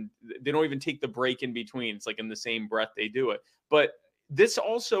don't even take the break in between. It's like in the same breath they do it. But this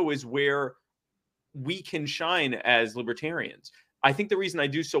also is where we can shine as libertarians. I think the reason I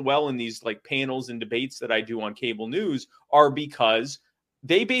do so well in these like panels and debates that I do on cable news are because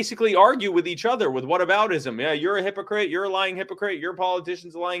they basically argue with each other with whataboutism. Yeah, you're a hypocrite. You're a lying hypocrite. Your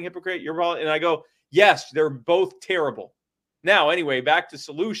politician's a lying hypocrite. And I go, yes, they're both terrible. Now, anyway, back to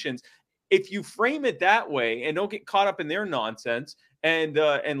solutions. If you frame it that way and don't get caught up in their nonsense and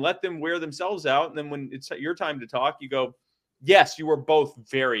let them wear themselves out, and then when it's your time to talk, you go, yes, you were both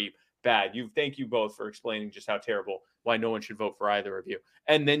very bad. Thank you both for explaining just how terrible, why no one should vote for either of you.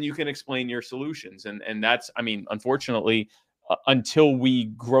 And then you can explain your solutions. And that's, unfortunately, until we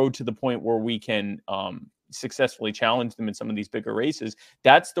grow to the point where we can successfully challenge them in some of these bigger races,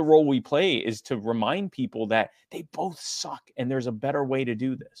 that's the role we play, is to remind people that they both suck and there's a better way to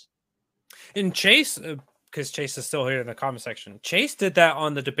do this. And Chase, because Chase is still here in the comment section, Chase did that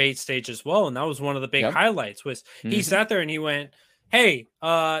on the debate stage as well. And that was one of the big highlights was he sat there and he went, hey,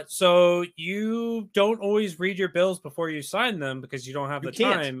 so you don't always read your bills before you sign them because you don't have the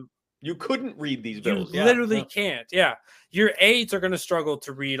time. You couldn't read these bills. You literally can't. Yeah. Your aides are going to struggle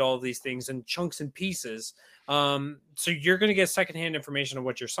to read all these things in chunks and pieces. So you're going to get secondhand information on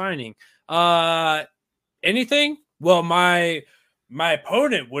what you're signing. Anything? Well, my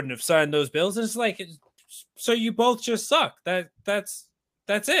opponent wouldn't have signed those bills. And it's like, so you both just suck. That's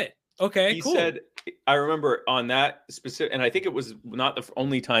it. Okay, he cool. said, I remember on that specific, and I think it was not the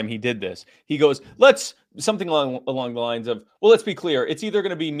only time he did this. He goes, something along the lines of, well, let's be clear. It's either going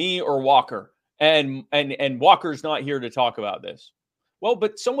to be me or Walker. And Walker's not here to talk about this. Well,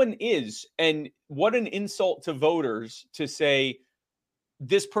 but someone is. And what an insult to voters to say,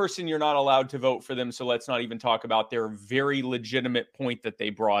 this person, you're not allowed to vote for them. So let's not even talk about their very legitimate point that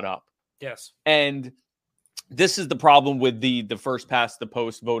they brought up. Yes. And this is the problem with the first past the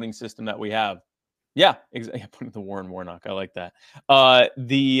post voting system that we have. Yeah, exactly. Putting the Warren Warnock. I like that.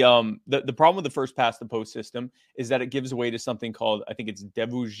 The problem with the first past the post system is that it gives way to something called, I think it's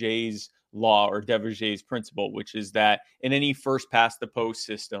Debouché's law or Debouché's principle, which is that in any first past the post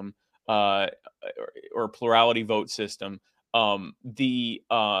system or plurality vote system,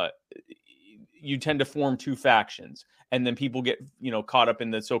 you tend to form two factions, and then people get caught up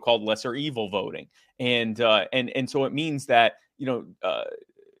in the so-called lesser evil voting, and so it means that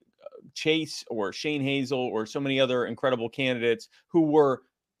Chase or Shane Hazel or so many other incredible candidates who were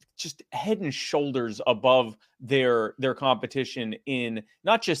just head and shoulders above their competition in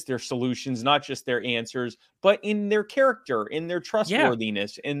not just their solutions, not just their answers, but in their character, in their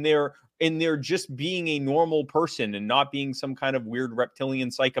trustworthiness, in their just being a normal person and not being some kind of weird reptilian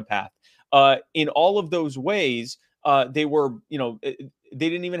psychopath. In all of those ways, they were, they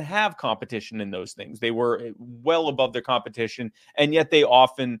didn't even have competition in those things. They were well above their competition, and yet they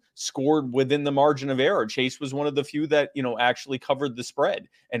often scored within the margin of error. Chase was one of the few that, actually covered the spread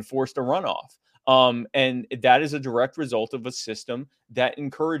and forced a runoff. And that is a direct result of a system that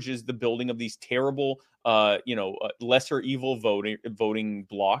encourages the building of these terrible, lesser evil voting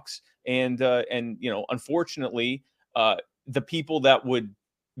blocks. And unfortunately, the people that would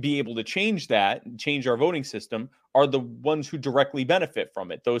be able to change our voting system are the ones who directly benefit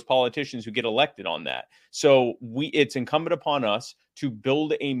from it, those politicians who get elected on that. So it's incumbent upon us to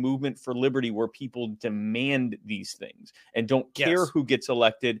build a movement for liberty where people demand these things and don't care who gets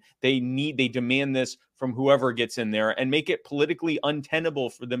elected. They demand this from whoever gets in there and make it politically untenable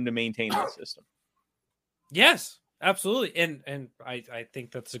for them to maintain the system. Yes, absolutely. And I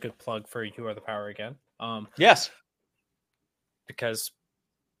think that's a good plug for You Are the Power again. Yes. Because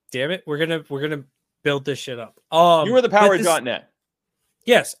damn it, we're gonna build this shit up. YouAreThePower.net.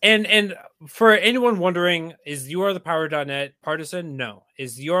 Yes, and for anyone wondering, is YouAreThePower.net partisan? No.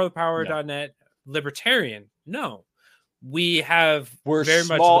 Is YouAreThePower.net libertarian? No. We're very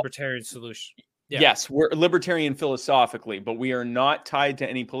much a libertarian solution. Yeah. Yes, we're libertarian philosophically, but we are not tied to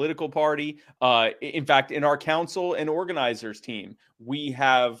any political party. In fact, in our council and organizers team, we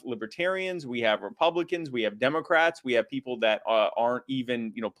have libertarians, we have Republicans, we have Democrats, we have people that aren't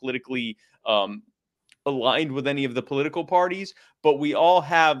even, politically aligned with any of the political parties, but we all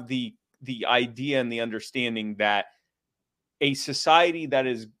have the idea and the understanding that a society that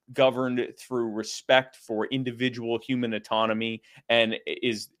is governed through respect for individual human autonomy and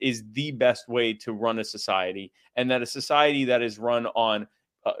is the best way to run a society, and that a society that is run on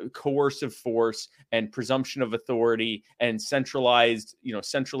coercive force and presumption of authority and centralized,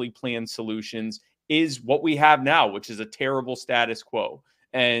 centrally planned solutions is what we have now, which is a terrible status quo.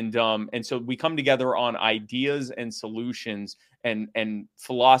 And so we come together on ideas and solutions and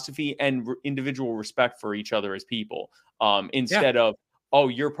philosophy and individual respect for each other as people. Instead of, oh,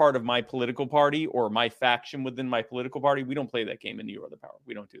 you're part of my political party or my faction within my political party. We don't play that game in You Are the Power.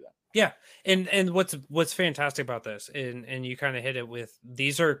 We don't do that. Yeah. And what's fantastic about this, and you kind of hit it with,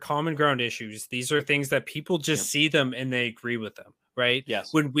 these are common ground issues. These are things that people just see them and they agree with them. Right.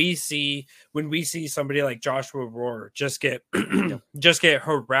 Yes. When we see somebody like Joshua Rohr just get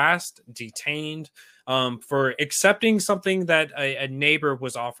harassed, detained, for accepting something that a neighbor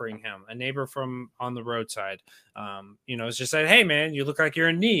was offering him, a neighbor from on the roadside, it's just said, hey man, you look like you're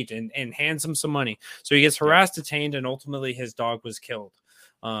in need, and hands him some money. So he gets harassed, detained, and ultimately his dog was killed,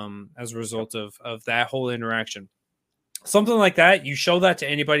 as a result of that whole interaction. Something like that, you show that to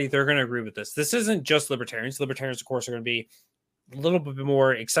anybody, they're going to agree with this. This isn't just libertarians. Libertarians, of course, are going to be a little bit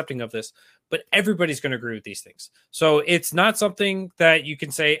more accepting of this, but everybody's going to agree with these things. So it's not something that you can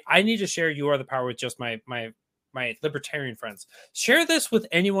say, I need to share You Are the Power with just my libertarian friends. Share this with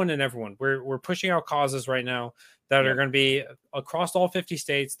anyone and everyone. We're pushing out causes right now that are going to be across all 50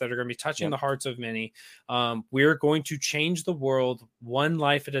 states, that are going to be touching the hearts of many. We're going to change the world one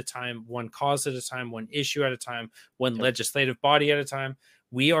life at a time, one cause at a time, one issue at a time, one legislative body at a time.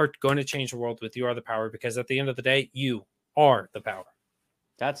 We are going to change the world with You Are the Power, because at the end of the day, you are the power.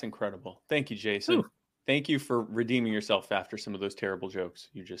 That's incredible. Thank you, Jason. Ooh. Thank you for redeeming yourself after some of those terrible jokes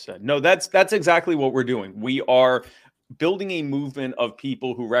you just said. No, that's exactly what we're doing. We are building a movement of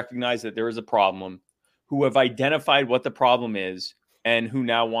people who recognize that there is a problem, who have identified what the problem is, and who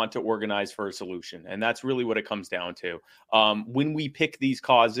now want to organize for a solution. And that's really what it comes down to. When we pick these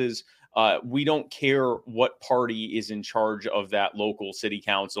causes, we don't care what party is in charge of that local city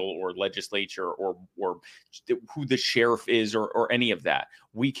council or legislature or who the sheriff is or any of that.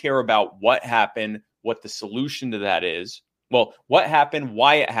 We care about what happened, what the solution to that is. Well, what happened,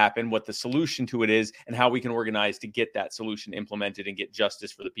 why it happened, what the solution to it is, and how we can organize to get that solution implemented and get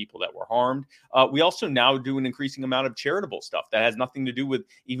justice for the people that were harmed. We also now do an increasing amount of charitable stuff that has nothing to do with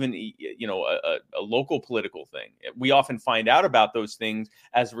even, a local political thing. We often find out about those things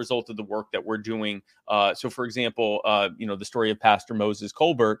as a result of the work that we're doing. So, for example, the story of Pastor Moses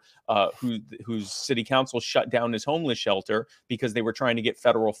Colbert, whose city council shut down his homeless shelter because they were trying to get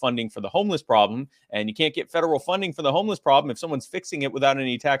federal funding for the homeless problem. And you can't get federal funding for the homeless problem if someone's fixing it without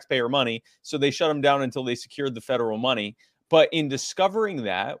any taxpayer money. So they shut them down until they secured the federal money. But in discovering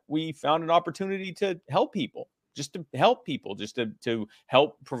that, we found an opportunity to help people. just to help people, just to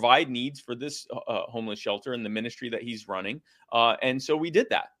help provide needs for this homeless shelter and the ministry that he's running. And so we did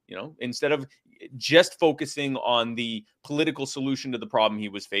that, instead of just focusing on the political solution to the problem he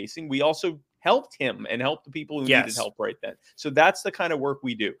was facing, we also helped him and helped the people who needed help right then. So that's the kind of work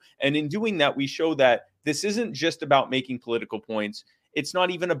we do. And in doing that, we show that this isn't just about making political points. It's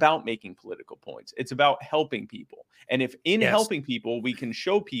not even about making political points. It's about helping people. And if in helping people, we can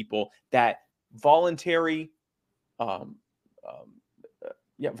show people that voluntary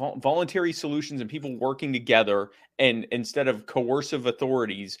voluntary solutions and people working together, and instead of coercive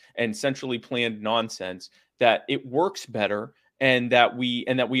authorities and centrally planned nonsense, that it works better, and that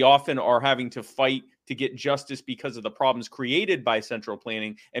we often are having to fight to get justice because of the problems created by central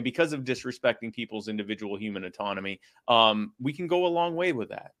planning and because of disrespecting people's individual human autonomy. We can go a long way with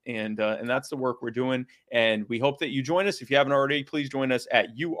that. And that's the work we're doing. And we hope that you join us. If you haven't already, please join us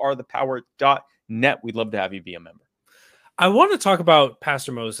at youarethepower.net. We'd love to have you be a member. I want to talk about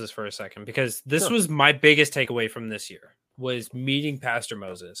Pastor Moses for a second, because this was my biggest takeaway from this year, was meeting Pastor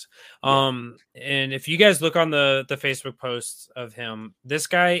Moses. And if you guys look on the Facebook posts of him, this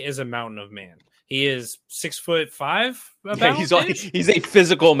guy is a mountain of man. He is 6'5". He's a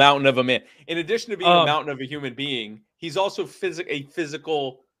physical mountain of a man. In addition to being a mountain of a human being, he's also a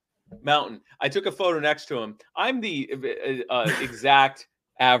physical mountain. I took a photo next to him. I'm the exact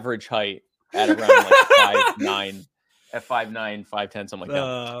average height at around like 5'9". At 5'9", 5'10", something like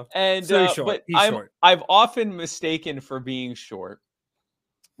that. And so he's short. But short. I've often mistaken for being short,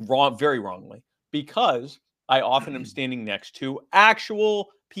 very wrongly, because I often am standing next to actual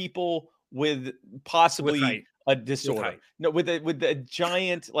people with possibly a disorder. No, with a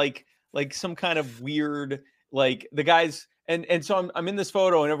giant like some kind of weird, like the guys. And so I'm in this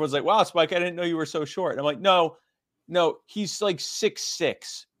photo and everyone's like, "Wow, Spike, I didn't know you were so short." And I'm like, no, he's like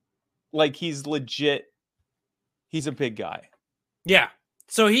 6'6", like he's legit. He's a big guy. Yeah.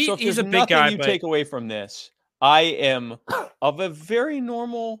 So he's a big guy. You take away from this, I am of a very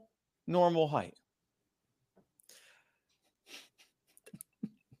normal height.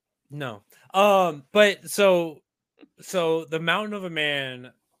 No. But so the mountain of a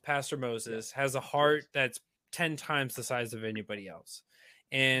man, Pastor Moses, has a heart that's 10 times the size of anybody else.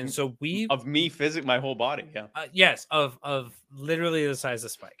 And so my whole body. Yeah. Yes. Of literally the size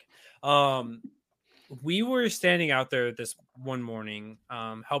of Spike. We were standing out there this one morning,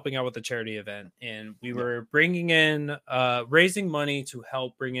 helping out with a charity event, and we were bringing in, raising money to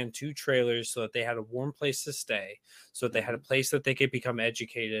help bring in 2 trailers so that they had a warm place to stay, so that they had a place that they could become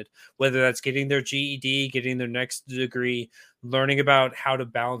educated, whether that's getting their GED, getting their next degree, learning about how to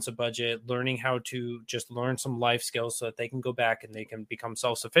balance a budget, learning how to just learn some life skills so that they can go back and they can become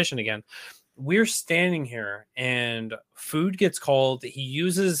self-sufficient again. We're standing here and food gets called. He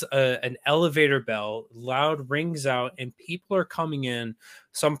uses an elevator bell, loud rings out, and people are coming in,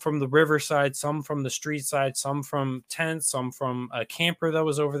 some from the riverside, some from the street side, some from tents, some from a camper that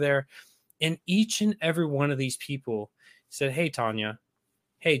was over there. And each and every one of these people said, "Hey, Tanya.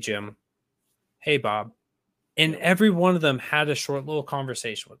 Hey, Jim. Hey, Bob." And every one of them had a short little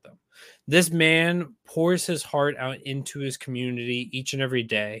conversation with them. This man pours his heart out into his community each and every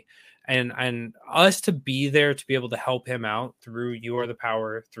day. And us to be there to be able to help him out through You Are the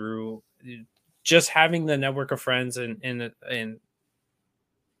Power, through just having the network of friends and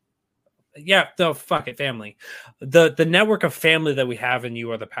family, the network of family that we have in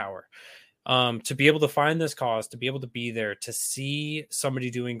You Are the Power, to be able to find this cause, to be able to be there, to see somebody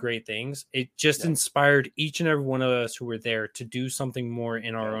doing great things. It just inspired each and every one of us who were there to do something more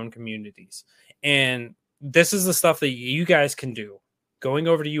in our own communities. And this is the stuff that you guys can do. Going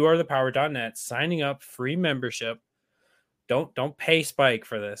over to youarethepower.net, signing up, free membership. Don't pay Spike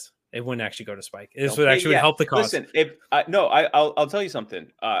for this. It wouldn't actually go to Spike. This would actually help the cause. Listen, I'll tell you something.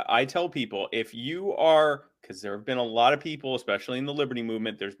 I tell people, if you are, because there have been a lot of people, especially in the liberty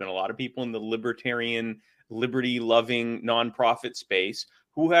movement, there's been a lot of people in the libertarian, liberty-loving nonprofit space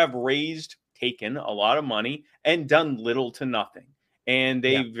who have taken a lot of money and done little to nothing. And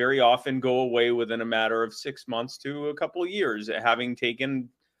they very often go away within a matter of 6 months to a couple of years, having taken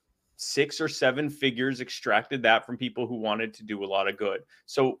 6 or 7 figures, extracted that from people who wanted to do a lot of good.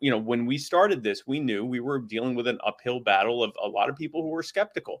 So, when we started this, we knew we were dealing with an uphill battle of a lot of people who were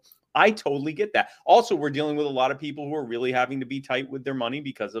skeptical. I totally get that. Also, we're dealing with a lot of people who are really having to be tight with their money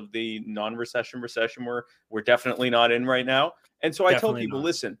because of the non-recession recession we're definitely not in right now. And so I tell people,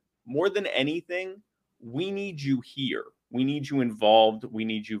 listen, more than anything, we need you here. We need you involved. We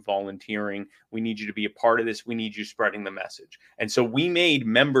need you volunteering. We need you to be a part of this. We need you spreading the message. And so we made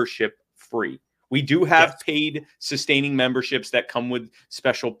membership free. We do have Yes. paid sustaining memberships that come with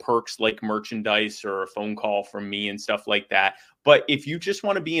special perks like merchandise or a phone call from me and stuff like that. But if you just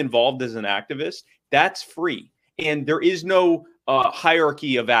want to be involved as an activist, that's free. And there is no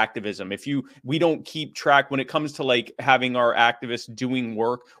hierarchy of activism. We don't keep track when it comes to like having our activists doing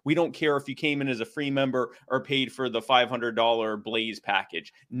work. We don't care if you came in as a free member or paid for the $500 Blaze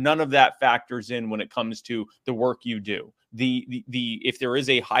package. None of that factors in when it comes to the work you do. If there is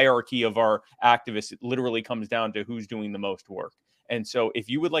a hierarchy of our activists, it literally comes down to who's doing the most work. And so if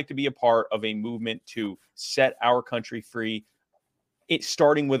you would like to be a part of a movement to set our country free, it's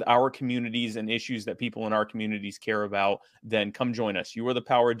starting with our communities and issues that people in our communities care about, then come join us.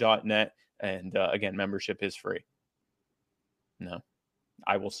 youarethepower.net. And again, membership is free. No,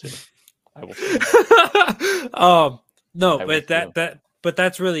 I will sue. I will sue. No, but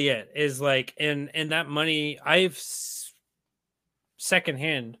that's really it, is like, and that money I've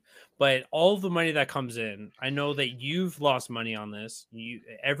secondhand, but all the money that comes in, I know that you've lost money on this.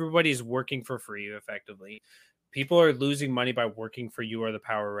 Everybody's working for free effectively. People are losing money by working for You Are the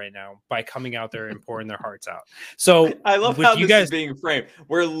Power right now, by coming out there and pouring their hearts out. So I love how this is being framed.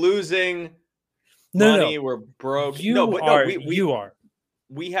 We're losing money. We're broke. You are.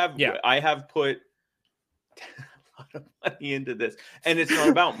 We have. Yeah. I have put a lot of money into this, and it's not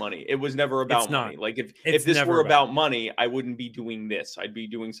about money. It was never about money. Like if this were about money, I wouldn't be doing this. I'd be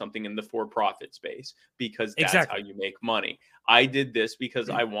doing something in the for-profit space, because that's how you make money. I did this because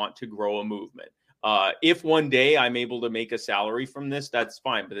I want to grow a movement. If one day I'm able to make a salary from this, that's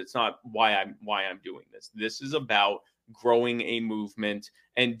fine, but it's not why I'm doing this. This is about growing a movement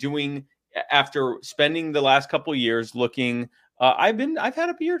and doing, after spending the last couple of years looking, I've had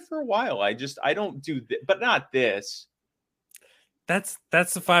a beard for a while. I don't do but not this. That's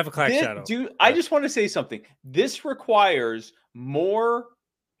the 5 o'clock shadow. I just want to say something. This requires more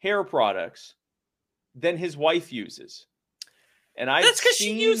hair products than his wife uses. And that's because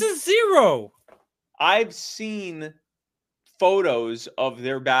she uses zero. I've seen photos of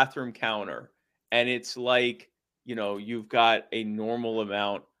their bathroom counter, and it's like, you've got a normal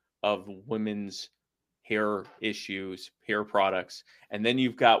amount of women's hair issues, hair products, and then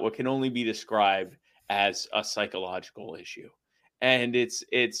you've got what can only be described as a psychological issue. And it's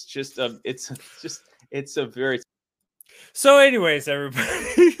a very. So anyways,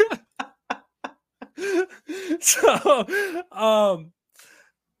 everybody.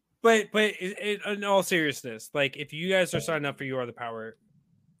 But in all seriousness, like, if you guys are signing up for You Are the Power,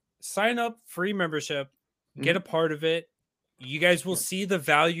 sign up, free membership, get a part of it. You guys will see the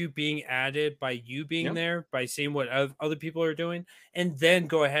value being added by you being there, by seeing what other people are doing, and then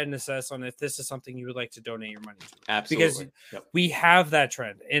go ahead and assess on if this is something you would like to donate your money to. Absolutely. Because we have that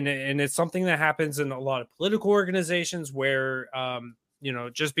trend, and it's something that happens in a lot of political organizations where,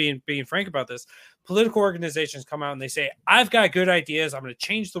 just being frank about this, political organizations come out and they say, I've got good ideas. I'm going to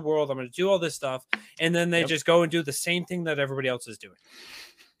change the world. I'm going to do all this stuff. And then they just go and do the same thing that everybody else is doing.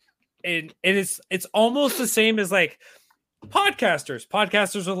 And it's almost the same as like podcasters.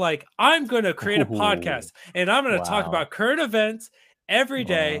 Podcasters are like, I'm going to create a podcast and I'm going to talk about current events every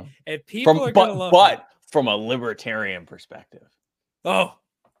day. And people are going to love it. But from a libertarian perspective. Oh,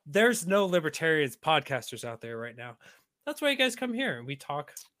 there's no libertarians podcasters out there right now. That's why you guys come here and we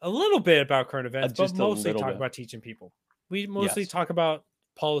talk a little bit about current events, but mostly talk about teaching people. We mostly talk about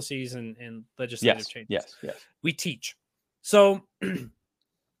policies and legislative changes. Yes. We teach. So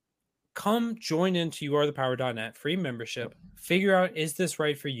come join into youarethepower.net, free membership. Figure out, is this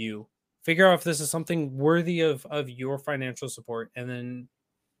right for you? Figure out if this is something worthy of your financial support. And then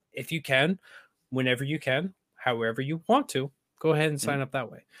if you can, whenever you can, however you want to, go ahead and sign up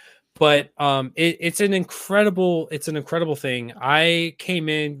that way. But it's an incredible thing. I came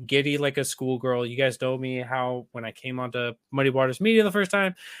in giddy like a schoolgirl. You guys know me, how when I came onto Muddy Waters Media the first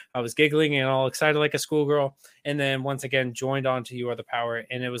time, I was giggling and all excited like a schoolgirl. And then once again, joined on to You Are the Power,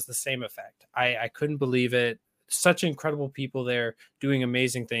 and it was the same effect. I couldn't believe it. Such incredible people there doing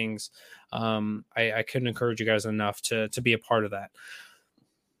amazing things. I couldn't encourage you guys enough to be a part of that.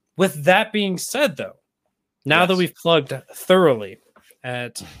 With that being said, though, now that we've plugged thoroughly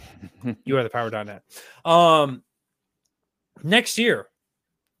at youarethepower.net. Next year,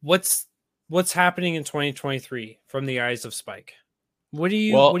 what's happening in 2023 from the eyes of Spike? What do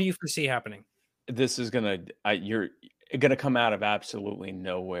you foresee happening? This is you're gonna come out of absolutely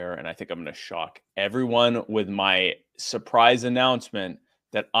nowhere, and I think I'm gonna shock everyone with my surprise announcement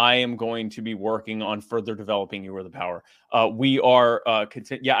that I am going to be working on further developing You Are the Power. We are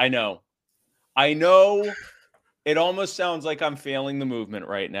I know. It almost sounds like I'm failing the movement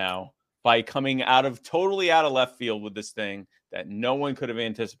right now by coming totally out of left field with this thing that no one could have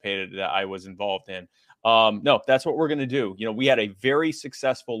anticipated that I was involved in. No, that's what we're going to do. You know, we had a very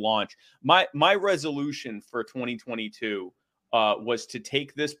successful launch. My resolution for 2022 was to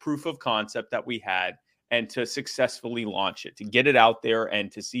take this proof of concept that we had and to successfully launch it, to get it out there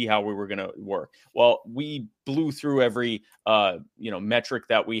and to see how we were going to work. Well, we blew through every, metric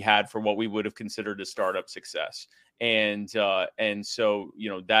that we had for what we would have considered a startup success. And so,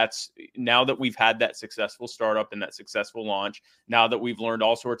 that's now that we've had that successful startup and that successful launch, now that we've learned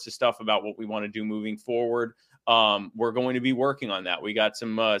all sorts of stuff about what we want to do moving forward, we're going to be working on that. We got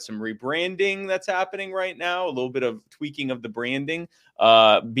some rebranding that's happening right now, a little bit of tweaking of the branding,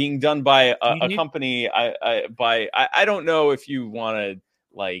 being done by a company. I don't know if you want to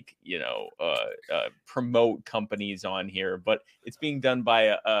promote companies on here, but it's being done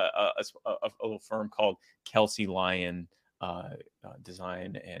by a little firm called Kelsey Lyon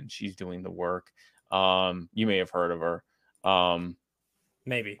Design, and she's doing the work. You may have heard of her.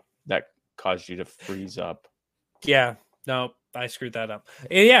 Maybe that caused you to freeze up. Yeah, no, I screwed that up.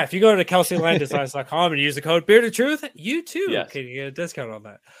 And yeah, if you go to KelseyLionDesigns.com and use the code Bearded Truth, you too can get a discount on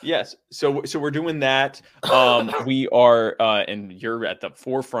that. Yes. So we're doing that. We are, and you're at the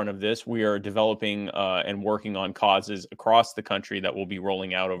forefront of this. We are developing and working on causes across the country that will be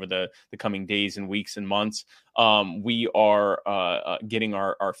rolling out over the coming days and weeks and months. We are getting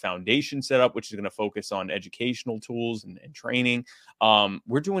our foundation set up, which is going to focus on educational tools and training.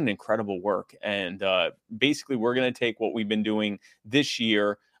 We're doing incredible work. And basically, we're going to take what we've been doing this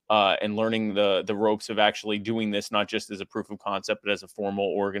year and learning the ropes of actually doing this, not just as a proof of concept, but as a formal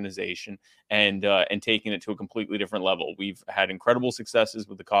organization, and taking it to a completely different level. We've had incredible successes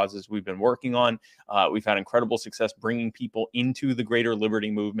with the causes we've been working on. We've had incredible success bringing people into the greater liberty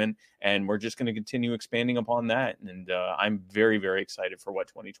movement, and we're just going to continue expanding upon that. And I'm very, very excited for what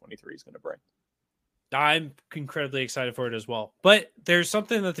 2023 is going to bring. I'm incredibly excited for it as well. But there's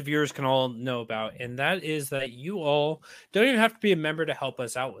something that the viewers can all know about, and that is that you all don't even have to be a member to help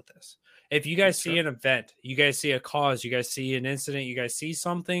us out with this. If you guys see an event, you guys see a cause, you guys see an incident, you guys see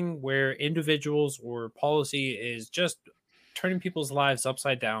something where individuals or policy is just turning people's lives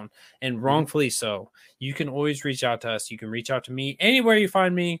upside down, and wrongfully so, you can always reach out to us. You can reach out to me anywhere you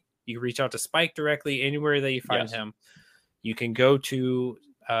find me. You can reach out to Spike directly anywhere that you find him. You can go to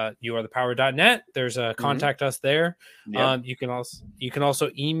youarethepower.net. There's a contact us there. Yep. You can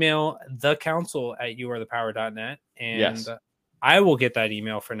also email the council at youarethepower.net, and I will get that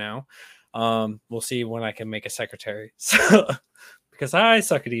email for now. We'll see when I can make a secretary. So, because I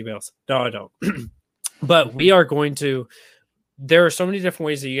suck at emails. No, I don't. But we are going to. There are so many different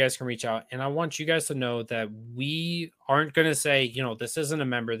ways that you guys can reach out, and I want you guys to know that we aren't going to say, this isn't a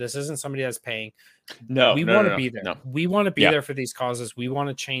member, this isn't somebody that's paying. We want to be there. No. We want to be there for these causes. We want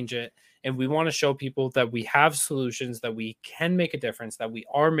to change it, and we want to show people that we have solutions, that we can make a difference, that we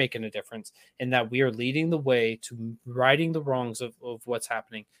are making a difference, and that we are leading the way to righting the wrongs of what's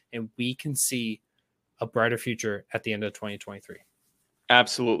happening, and we can see a brighter future at the end of 2023.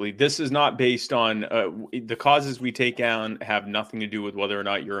 Absolutely. This is not based on the causes we take on have nothing to do with whether or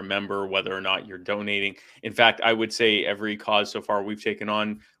not you're a member, whether or not you're donating. In fact, I would say every cause so far we've taken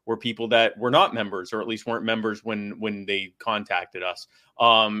on were people that were not members, or at least weren't members when they contacted us.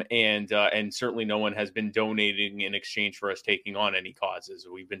 And certainly no one has been donating in exchange for us taking on any causes.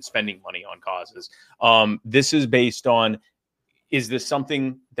 We've been spending money on causes. This is based on, is this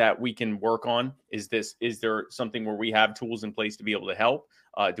something that we can work on? Is there something where we have tools in place to be able to help?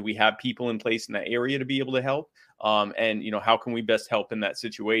 Do we have people in place in that area to be able to help? And how can we best help in that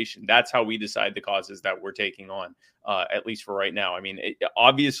situation? That's how we decide the causes that we're taking on, at least for right now. I mean,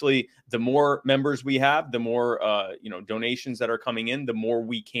 obviously, the more members we have, the more donations that are coming in, the more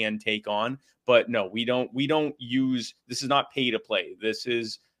we can take on. But no, we don't use. This is not pay to play. This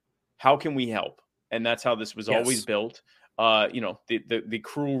is how can we help, and that's how this was always built. The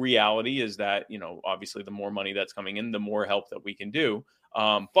cruel reality is that, obviously the more money that's coming in, the more help that we can do.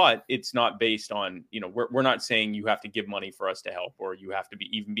 But it's not based on, we're not saying you have to give money for us to help, or you have to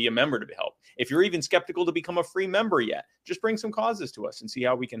even be a member to help. If you're even skeptical to become a free member yet, just bring some causes to us and see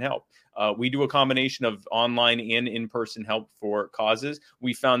how we can help. We do a combination of online and in-person help for causes.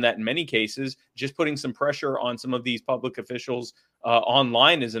 We found that in many cases, just putting some pressure on some of these public officials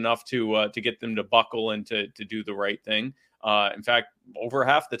online is enough to get them to buckle and to do the right thing. In fact, over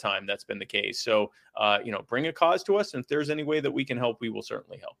half the time that's been the case. So, bring a cause to us. And if there's any way that we can help, we will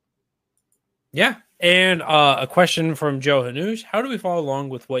certainly help. Yeah. And a question from Joe Hanush: how do we follow along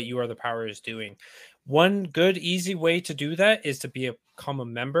with what You Are the Power is doing? one good, easy way to do that is to become a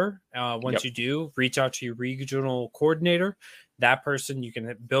member. Once you do, reach out to your regional coordinator. That person, you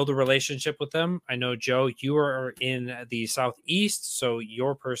can build a relationship with them. I know, Joe, you are in the Southeast, so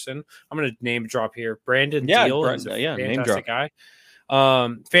your person, I'm going to name drop here, Brandon Deal, is a fantastic guy.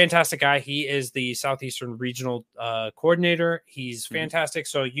 Fantastic guy. He is the Southeastern Regional coordinator. He's fantastic.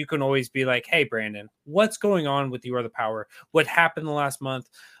 So you can always be like, hey, Brandon, what's going on with You Are the Power? What happened the last month?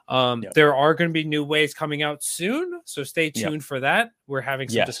 There are going to be new waves coming out soon, so stay tuned for that. We're having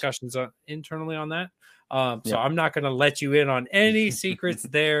some discussions internally on that. So I'm not going to let you in on any secrets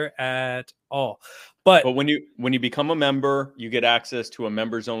there at all. But when you become a member, you get access to a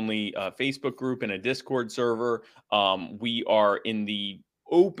members only Facebook group and a Discord server. We are in the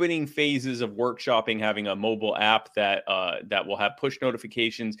opening phases of workshopping, having a mobile app that will have push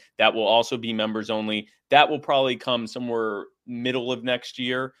notifications. That will also be members only. That will probably come somewhere middle of next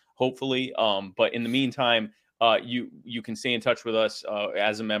year, hopefully. But in the meantime, you can stay in touch with us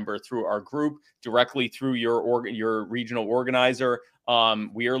as a member through our group, directly through your regional organizer.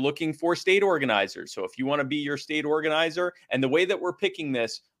 We are looking for state organizers. So if you want to be your state organizer, and the way that we're picking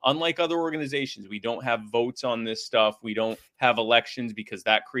this, unlike other organizations, we don't have votes on this stuff. We don't have elections because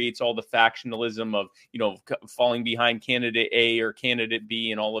that creates all the factionalism of, falling behind candidate A or candidate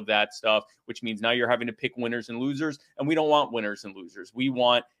B and all of that stuff, which means now you're having to pick winners and losers. And we don't want winners and losers. We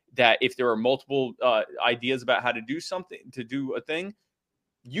want that if there are multiple ideas about how to do something, to do a thing,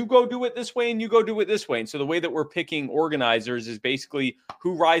 you go do it this way and you go do it this way. And so the way that we're picking organizers is basically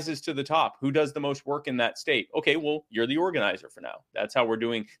who rises to the top, who does the most work in that state. Okay, well, you're the organizer for now. That's how we're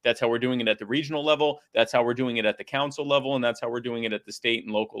doing it at the regional level. That's how we're doing it at the council level. And that's how we're doing it at the state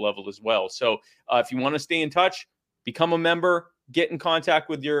and local level as well. So if you want to stay in touch, become a member, get in contact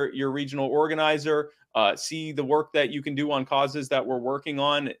with your regional organizer, see the work that you can do on causes that we're working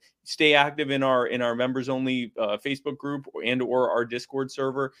on. Stay active in our members only Facebook group or our Discord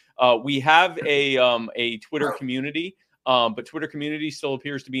server. We have a Twitter community, but Twitter community still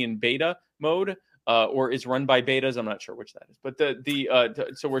appears to be in beta mode, or is run by betas. I'm not sure which that is,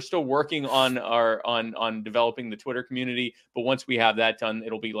 but so we're still working on developing the Twitter community. But once we have that done,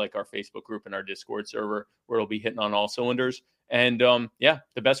 it'll be like our Facebook group and our Discord server, where it'll be hitting on all cylinders. And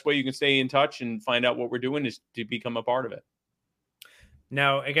the best way you can stay in touch and find out what we're doing is to become a part of it.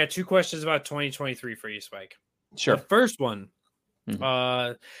 Now, I got two questions about 2023 for you, Spike. Sure. The first one,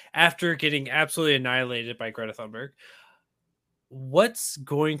 after getting absolutely annihilated by Greta Thunberg, what's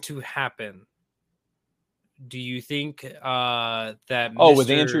going to happen? Do you think that with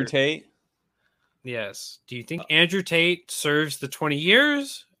Andrew Tate? Yes. Do you think Andrew Tate serves the 20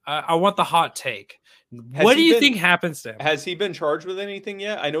 years? I want the hot take. What do you think happens to him? Has he been charged with anything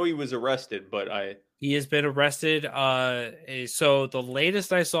yet? I know he was arrested, but he has been arrested. So the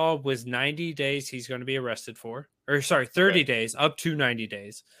latest I saw was 90 days he's going to be arrested for. Or sorry, 30 days, up to 90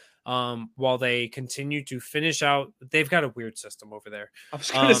 days. While they continue to finish out. They've got a weird system over there. I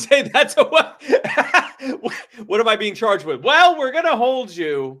was going to say, that's what what am I being charged with? Well, we're going to hold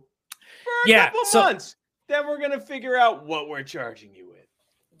you for a couple months. Then we're going to figure out what we're charging you with.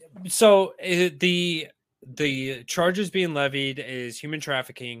 So the charges being levied is human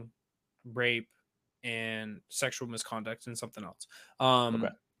trafficking, rape, and sexual misconduct, and something else.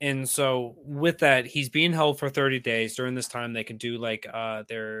 And so with that, he's being held for 30 days. During this time, they can do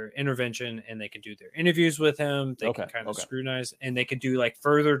their intervention, and they can do their interviews with him. They can kind of scrutinize, and they can do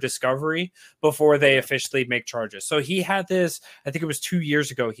further discovery before they officially make charges. So he had this, I think it was 2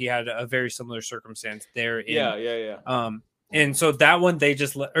 years ago, he had a very similar circumstance there. And so that one they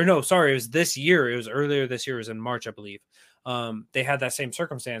just it was this year. It was earlier this year. It was in March, I believe. They had that same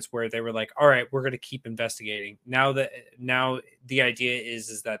circumstance where they were like, all right, we're going to keep investigating. Now the idea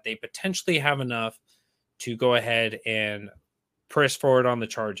is that they potentially have enough to go ahead and press forward on the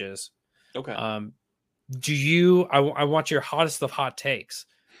charges. Okay. I want your hottest of hot takes.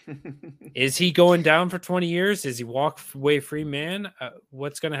 Is he going down for 20 years? Is he walk away free man?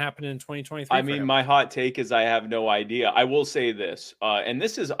 What's going to happen in 2023? I mean, my hot take is I have no idea. I will say this, and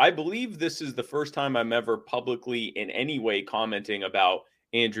I believe this is the first time I'm ever publicly in any way commenting about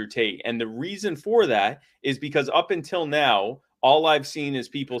Andrew Tate. And the reason for that is because up until now, all I've seen is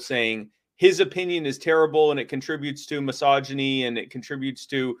people saying his opinion is terrible and it contributes to misogyny and it contributes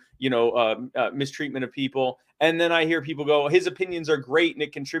to, mistreatment of people. And then I hear people go, his opinions are great and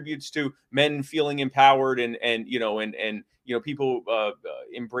it contributes to men feeling empowered and people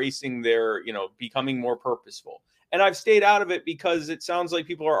embracing their, becoming more purposeful. And I've stayed out of it because it sounds like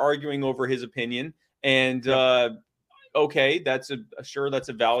people are arguing over his opinion. And okay, that's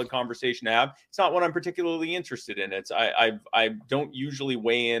a valid conversation to have. It's not what I'm particularly interested in. I don't usually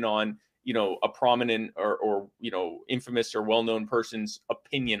weigh in on a prominent or infamous or well-known person's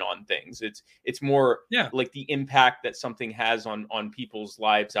opinion on things. It's more like the impact that something has on people's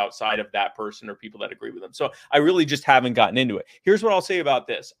lives outside of that person or people that agree with them. So I really just haven't gotten into it. Here's what I'll say about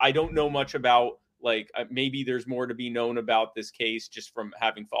this. I don't know much about, maybe there's more to be known about this case just from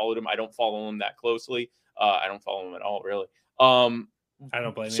having followed him. I don't follow him that closely. I don't follow him at all, really. I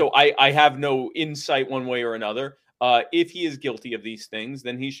don't blame you. So I have no insight one way or another. If he is guilty of these things,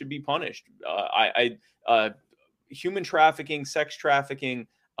 then he should be punished. Human trafficking, sex trafficking,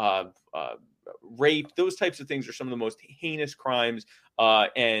 rape, those types of things are some of the most heinous crimes.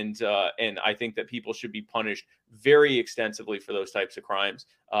 And I think that people should be punished very extensively for those types of crimes.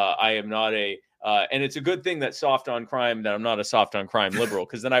 I am not and it's a good thing that I'm not a soft on crime liberal,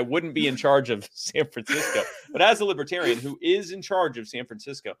 because then I wouldn't be in charge of San Francisco. But as a libertarian who is in charge of San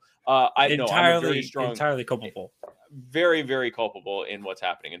Francisco, I'm entirely culpable. Very, very culpable in what's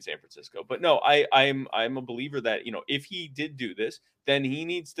happening in San Francisco. But no, I'm a believer that, if he did do this, then he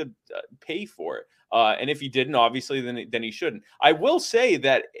needs to pay for it. And if he didn't, obviously, then he shouldn't. I will say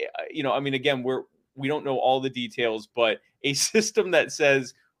that, again, we don't know all the details, but a system that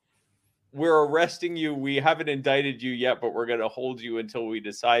says, we're arresting you, we haven't indicted you yet, but we're going to hold you until we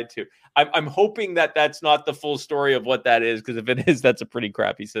decide to. I'm hoping that that's not the full story of what that is, because if it is, that's a pretty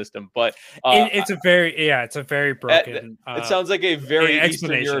crappy system. But it's a very broken. It sounds like a very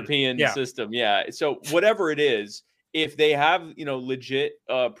Eastern European system. Yeah. So whatever it is, if they have legit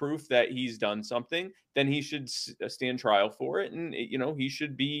proof that he's done something, then he should stand trial for it, and he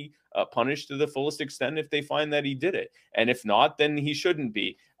should be punished to the fullest extent if they find that he did it. And if not, then he shouldn't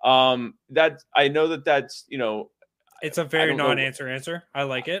be. That I know that's it's a very non-answer answer. I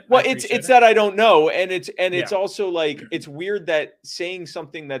like it. Well, it's that I don't know, and it's also like, it's weird that saying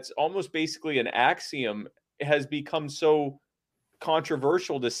something that's almost basically an axiom has become so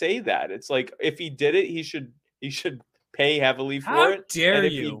controversial to say that. It's like, if he did it, he should pay heavily for it. How dare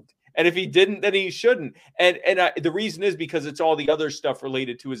you? And if he didn't, then he shouldn't. And the reason is because it's all the other stuff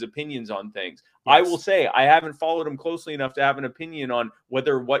related to his opinions on things. Yes. I will say I haven't followed him closely enough to have an opinion on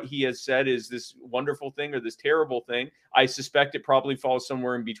whether what he has said is this wonderful thing or this terrible thing. I suspect it probably falls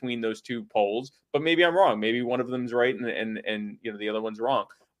somewhere in between those two poles, but maybe I'm wrong. Maybe one of them's right and the other one's wrong.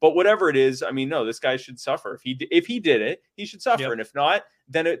 But whatever it is, no, this guy should suffer. If he did it, he should suffer. Yep. And if not,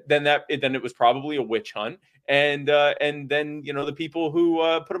 then it was probably a witch hunt. And then the people who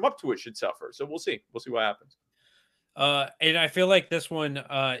put him up to it should suffer. So we'll see. We'll see what happens. And I feel like this one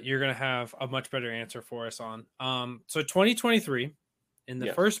you're gonna have a much better answer for us on. So 2023, in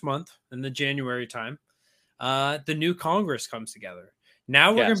the first month, in the January time, the new Congress comes together.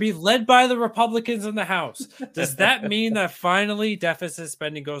 Now we're going to be led by the Republicans in the House. Does that mean that finally deficit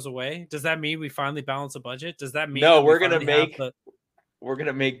spending goes away? Does that mean we finally balance a budget? Does that mean we're going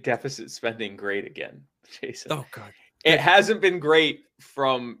to make deficit spending great again, Jason? Oh God. It hasn't been great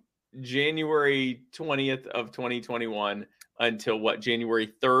from January 20th of 2021 until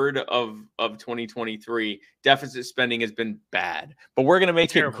January 3rd of 2023. Deficit spending has been bad, but we're going to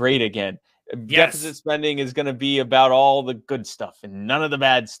make it great again. Yes. Deficit spending is going to be about all the good stuff and none of the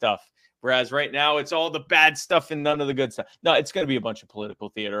bad stuff. Whereas right now it's all the bad stuff and none of the good stuff. No, it's going to be a bunch of political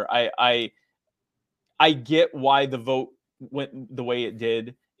theater. I get why the vote went the way it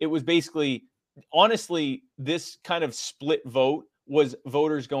did. It was basically, honestly, this kind of split vote was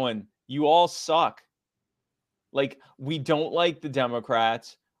voters going, you all suck. Like, we don't like the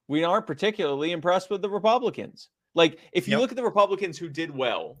Democrats. We aren't particularly impressed with the Republicans. Like, if you look at the Republicans who did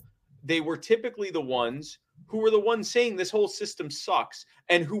well, they were typically the ones who were the ones saying this whole system sucks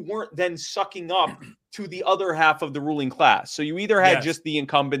and who weren't then sucking up to the other half of the ruling class. So you either had just the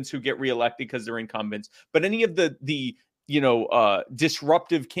incumbents who get reelected because they're incumbents, but any of the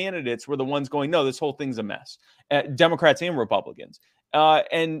disruptive candidates were the ones going, no, this whole thing's a mess. Democrats and Republicans.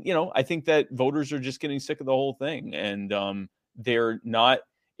 And I think that voters are just getting sick of the whole thing. And they're not,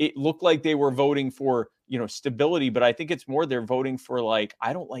 it looked like they were voting for, stability, but I think it's more they're voting for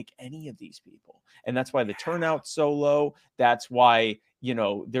I don't like any of these people. And that's why the turnout's so low. That's why,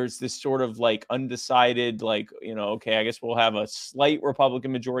 there's this sort of undecided, okay, I guess we'll have a slight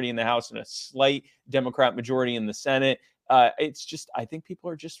Republican majority in the House and a slight Democrat majority in the Senate. It's just, I think people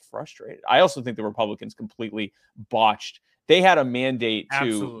are just frustrated. I also think the Republicans completely botched. They had a mandate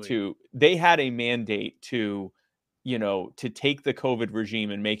to take the COVID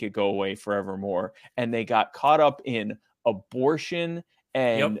regime and make it go away forevermore. And they got caught up in abortion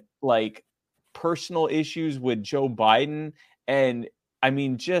and personal issues with Joe Biden. And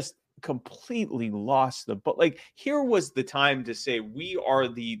just completely lost the boat. Here was the time to say, we are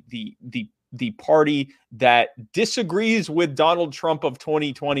the the party that disagrees with Donald Trump of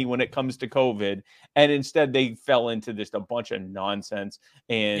 2020 when it comes to COVID, and instead they fell into just a bunch of nonsense,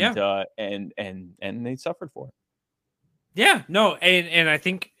 and they suffered for it. Yeah, no, and I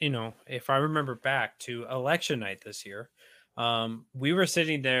think, if I remember back to election night this year, we were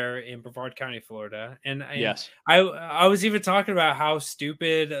sitting there in Brevard County, Florida, and I was even talking about how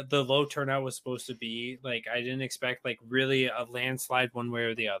stupid the low turnout was supposed to be. Like, I didn't expect like really a landslide one way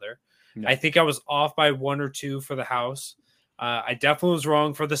or the other. No. I think I was off by 1 or 2 for the House. I definitely was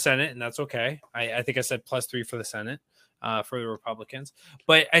wrong for the Senate, and that's okay. I think I said +3 for the Senate. For the Republicans,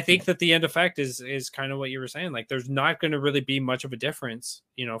 but I think that the end effect is kind of what you were saying. Like, there's not going to really be much of a difference,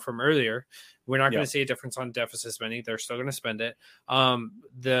 from earlier. We're not going to see a difference on deficit spending. They're still going to spend it.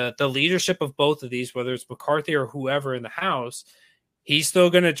 The leadership of both of these, whether it's McCarthy or whoever in the House, he's still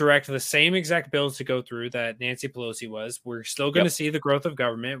going to direct the same exact bills to go through that Nancy Pelosi was. We're still going to see the growth of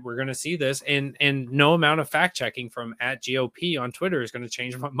government. We're going to see this, and no amount of fact checking from @GOP on Twitter is going to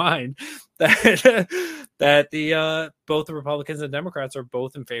change my mind that the both the Republicans and Democrats are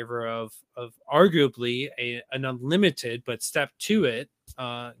both in favor of arguably an unlimited but step to it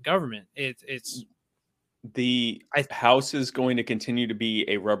government. The House is going to continue to be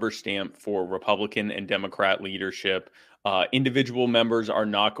a rubber stamp for Republican and Democrat leadership. Individual members are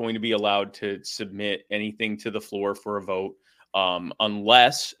not going to be allowed to submit anything to the floor for a vote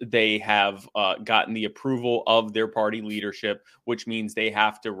unless they have gotten the approval of their party leadership, which means they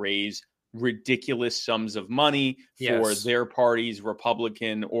have to raise ridiculous sums of money for their party's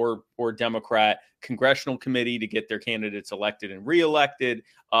Republican or Democrat congressional committee to get their candidates elected and reelected.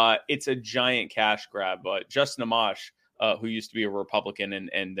 It's a giant cash grab. Justin Amash, who used to be a Republican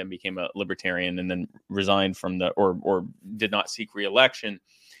and then became a Libertarian and then resigned from or did not seek reelection.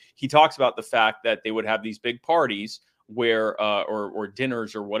 He talks about the fact that they would have these big parties where or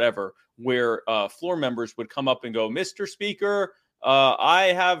dinners or whatever, where floor members would come up and go, "Mr. Speaker,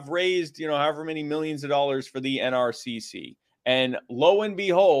 I have raised, however many millions of dollars for the NRCC." And lo and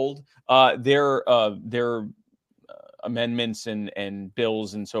behold, their amendments and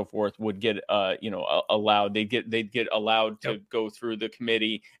bills and so forth would get allowed. They'd get allowed to go through the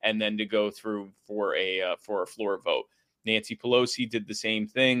committee and then to go through for a floor vote. Nancy Pelosi did the same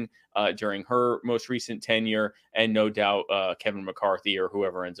thing during her most recent tenure, and no doubt Kevin McCarthy or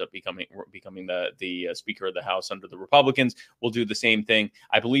whoever ends up becoming the Speaker of the House under the Republicans will do the same thing.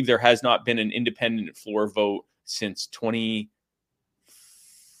 I believe there has not been an independent floor vote since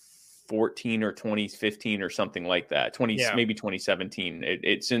 2014 or 2015 or something like that. Maybe 2017.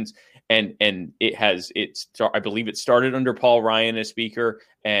 I believe it started under Paul Ryan as Speaker,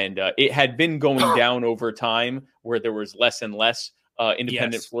 and it had been going down over time where there was less and less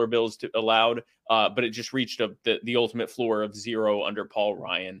independent floor bills allowed, but it just reached the ultimate floor of 0 under Paul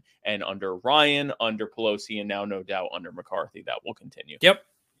Ryan, and under Pelosi, and now no doubt under McCarthy. That will continue. Yep.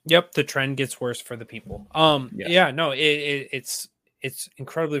 The trend gets worse for the people. It's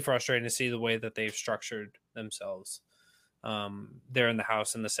incredibly frustrating to see the way that they've structured themselves there in the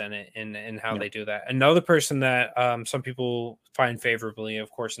House and the Senate and how they do that. Another person that some people find favorably,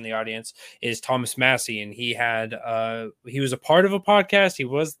 of course, in the audience is Thomas Massey. And he was a part of a podcast. He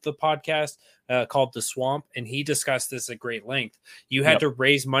was the podcast called The Swamp, and he discussed this at great length. You had to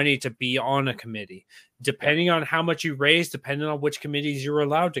raise money to be on a committee. Depending on how much you raise, depending on which committees you're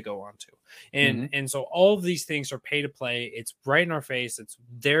allowed to go onto. And so all of these things are pay to play. It's right in our face. It's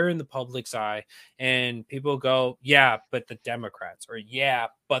there in the public's eye. And people go, yeah, but the Democrats, or yeah,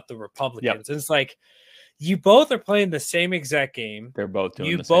 but the Republicans. And it's like, you both are playing the same exact game. They're both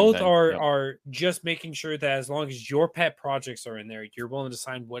doing the same thing. are just making sure that as long as your pet projects are in there, you're willing to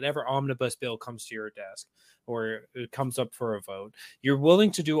sign whatever omnibus bill comes to your desk or it comes up for a vote. You're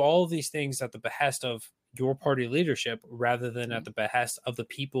willing to do all of these things at the behest of your party leadership rather than at the behest of the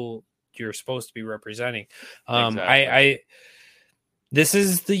people you're supposed to be representing. Exactly. This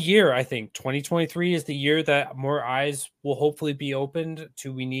is the year, I think 2023 is the year that more eyes will hopefully be opened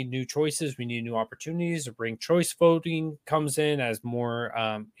to. We need new choices. We need new opportunities. Ranked choice voting comes in as more,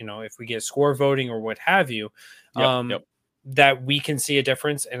 if we get score voting or what have you, that we can see a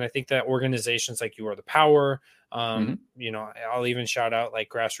difference. And I think that organizations like You Are the Power, I'll even shout out like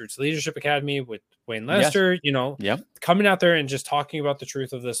Grassroots Leadership Academy with Wayne Lester, coming out there and just talking about the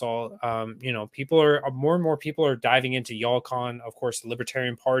truth of this all. More and more people are diving into YALCON. Of course, the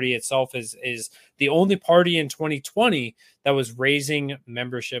Libertarian Party itself is the only party in 2020 that was raising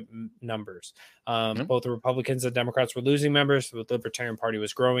membership numbers. Both the Republicans and Democrats were losing members. The Libertarian Party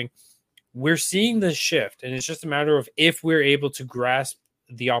was growing. We're seeing this shift, and it's just a matter of if we're able to grasp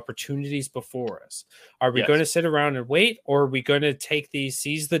the opportunities before us. Are we Yes. going to sit around and wait, or are we going to take these,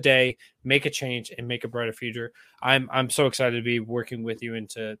 seize the day, make a change, and make a brighter future? I'm so excited to be working with you and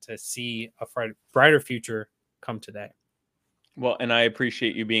to see a brighter future come today. Well, and I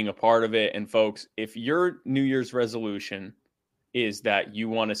appreciate you being a part of it. And folks, if your New Year's resolution is that you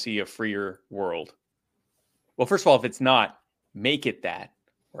want to see a freer world, well, first of all, if it's not, make it that,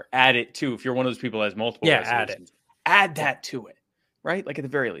 or add it to. If you're one of those people that has multiple resolutions, add that to it, right? Like at the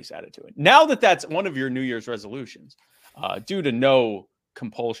very least, add it to it. Now that that's one of your New Year's resolutions, due to no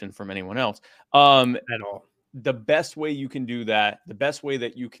compulsion from anyone else, At all. the best way you can do that, the best way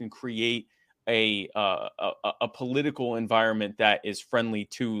that you can create a political environment that is friendly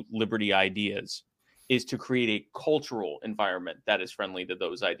to liberty ideas is to create a cultural environment that is friendly to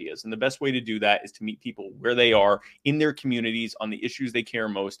those ideas. And the best way to do that is to meet people where they are in their communities on the issues they care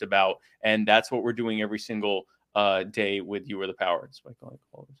most about. And that's what we're doing every single day with You Are the Power.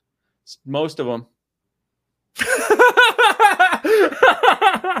 Most of them.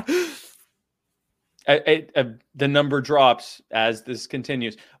 The number drops as this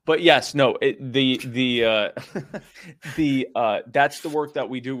continues, but yes, no, that's the work that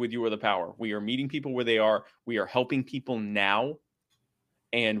we do with You Are the Power. We are meeting people where they are. We are helping people now,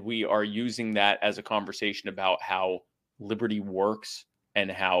 and we are using that as a conversation about how liberty works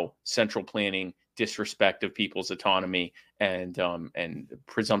and how central planning, disrespect of people's autonomy, and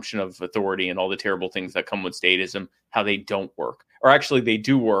presumption of authority, and all the terrible things that come with statism, how they don't work, or actually they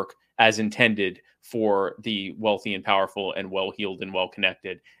do work as intended for the wealthy and powerful and well-heeled and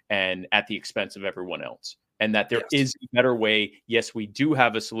well-connected, and at the expense of everyone else. And that there is a better way. Yes, we do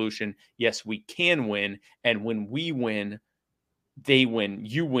have a solution. Yes, we can win. And when we win, they win.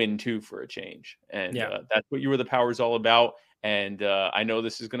 You win too, for a change. And that's what You Are the Power is all about. And I know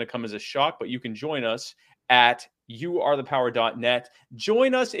this is going to come as a shock, but you can join us at youarethepower.net.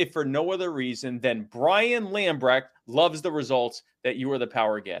 Join us if for no other reason than Brian Lambrecht loves the results that You Are the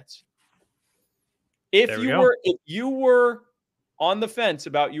Power gets. If you were on the fence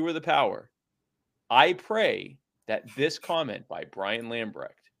about You Are the Power, I pray that this comment by Brian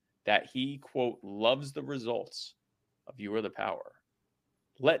Lambrecht, that he, quote, loves the results of You Are the Power,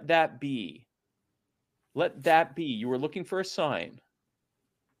 let that be. Let that be. You were looking for a sign.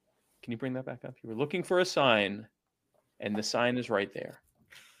 Can you bring that back up? You were looking for a sign, and the sign is right there.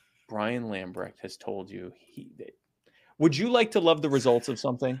 Brian Lambrecht has told you would you like to love the results of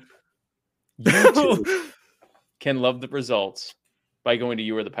something? You too can love the results by going to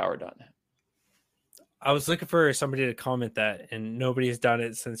youarethepower.net. I was looking for somebody to comment that, and nobody has done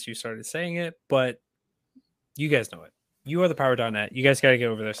it since you started saying it, but you guys know it. Youarethepower.net. You guys got to get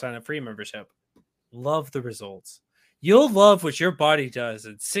over there. Sign up, free membership. Love the results. You'll love what your body does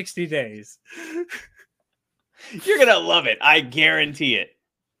in 60 days. You're going to love it. I guarantee it.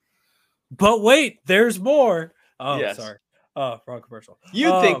 But wait, there's more. Oh, yes. Sorry. Oh, wrong commercial.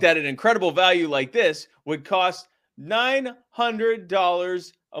 You'd think that an incredible value like this would cost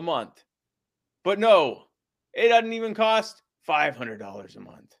 $900 a month. But no, it doesn't even cost $500 a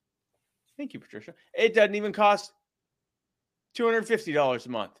month. Thank you, Patricia. It doesn't even cost $250 a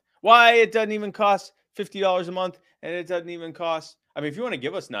month. Why? It doesn't even cost $50 a month, and it doesn't even cost, I mean, if you want to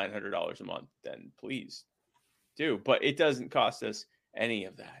give us $900 a month, then please do. But it doesn't cost us any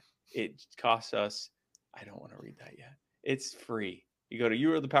of that. It costs us, I don't want to read that yet. It's free. You go to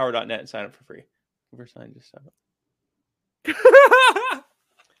youarethepower.net and sign up for free. Just sign up.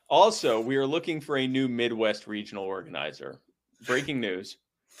 Also, we are looking for a new Midwest regional organizer. Breaking news.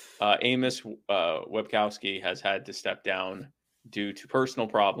 Amos Webkowski has had to step down due to personal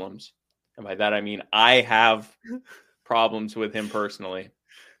problems. And by that, I mean, I have problems with him personally.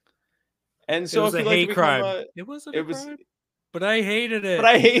 And so it was a hate crime. It wasn't a crime, but I hated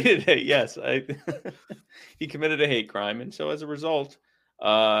it. Yes. He committed a hate crime. And so as a result,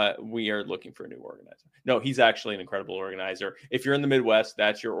 we are looking for a new organizer. No, he's actually an incredible organizer. If you're in the Midwest,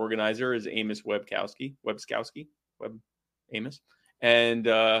 that's your organizer is Amos Webkowski. Amos. And,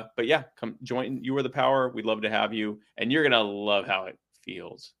 but yeah, come join You Are the Power. We'd love to have you. And you're going to love how it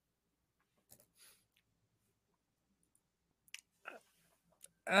feels.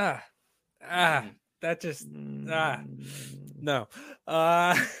 That just, no.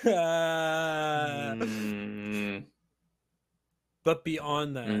 But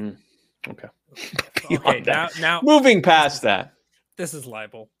beyond that. Okay. Okay. Now moving past that. This is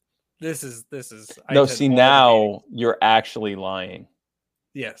libel. This is. No, see, now you're actually lying.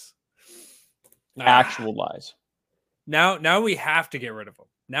 Yes. Actual lies. Now we have to get rid of them.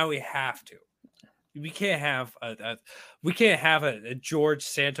 Now we have to. we can't have a George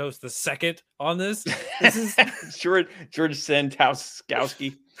Santos II on this. This is George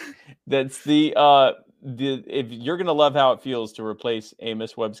Santowski. That's the if you're gonna love how it feels to replace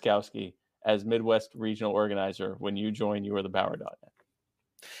Amos Webskowski as Midwest regional organizer when you join YouAreThePower.net.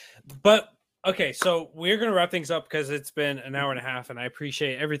 But okay, so we're going to wrap things up because it's been an hour and a half, and I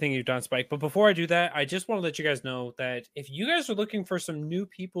appreciate everything you've done, Spike. But before I do that, I just want to let you guys know that if you guys are looking for some new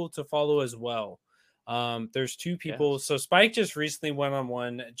people to follow as well, there's two people. Yes. So Spike just recently went on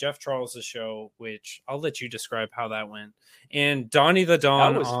one, Jeff Charles' show, which I'll let you describe how that went, and Donnie the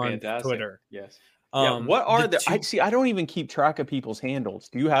Don on fantastic. Twitter. Yes. What are I don't even keep track of people's handles.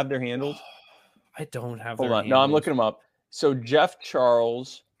 Do you have their handles? I don't have. Hold on. No, I'm looking them up. So Jeff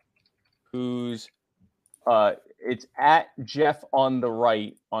Charles, who's it's at Jeff on the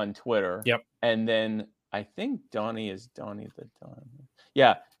right on Twitter. Yep. And then I think Donnie is Donnie the Don.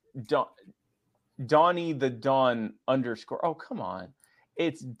 Yeah. Donnie the Don _ Oh, come on.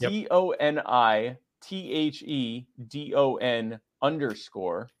 It's DONITHEDON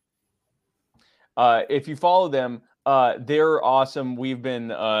 _ if you follow them, they're awesome. We've been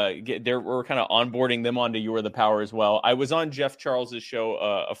we're kind of onboarding them onto You Are the Power as well. I was on Jeff Charles's show,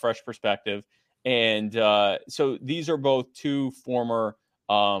 A Fresh Perspective, and so these are both two former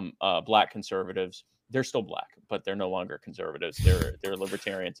black conservatives. They're still black, but they're no longer conservatives. They're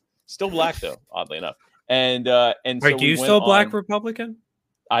libertarians. Still black though, oddly enough. And so are you still a black Republican?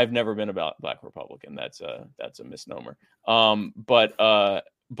 I've never been a black Republican. That's a misnomer.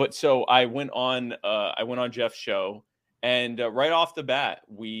 But so I went on Jeff's show, and right off the bat,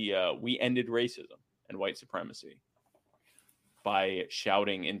 we ended racism and white supremacy by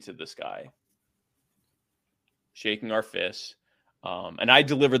shouting into the sky, shaking our fists. And I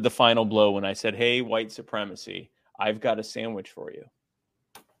delivered the final blow when I said, "Hey, white supremacy, I've got a sandwich for you.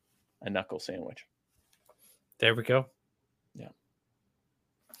 A knuckle sandwich." There we go. Yeah.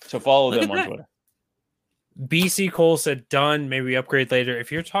 So follow them on Twitter. BC Cole said, "Done. Maybe upgrade later."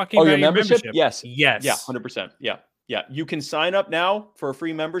 If you're talking about your membership, yes, yeah, 100%, yeah. You can sign up now for a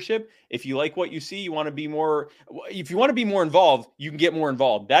free membership. If you like what you see, you want to be more. If you want to be more involved, you can get more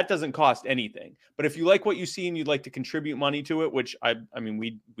involved. That doesn't cost anything. But if you like what you see and you'd like to contribute money to it, which I mean,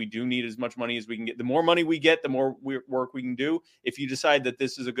 we do need as much money as we can get. The more money we get, the more work we can do. If you decide that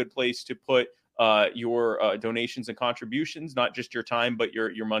this is a good place to put your donations and contributions, not just your time, but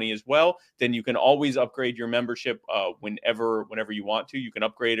your money as well, then you can always upgrade your membership whenever you want to. You can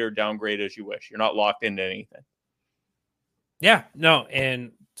upgrade or downgrade as you wish. You're not locked into anything. Yeah, no,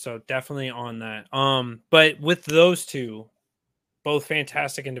 and so definitely on that. But with those two, both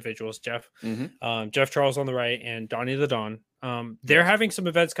fantastic individuals, Jeff Charles on the right and Donnie the Don. They're having some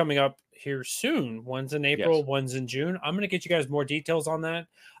events coming up here soon. One's in April, one's in June. I'm going to get you guys more details on that.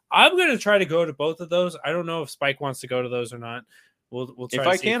 I'm going to try to go to both of those. I don't know if Spike wants to go to those or not. We'll try. If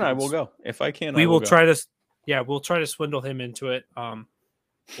I can, I will go. If I can, we will try to. Yeah, we'll try to swindle him into it.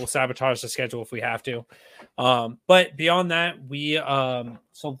 We'll sabotage the schedule if we have to. But beyond that,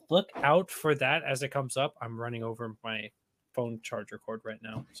 so look out for that as it comes up. I'm running over my phone charger cord right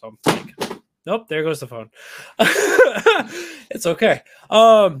now. So I'm like, nope, there goes the phone. It's okay.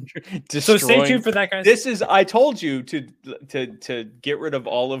 So stay tuned for that, guys. I told you to get rid of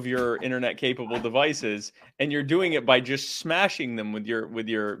all of your internet capable devices, and you're doing it by just smashing them with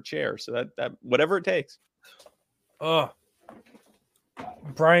your chair. So that whatever it takes.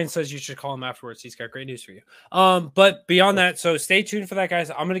 Brian says you should call him afterwards. He's got great news for you. But beyond that, so stay tuned for that, guys.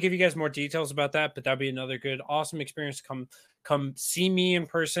 I'm going to give you guys more details about that, but that'd be another good, awesome experience. Come see me in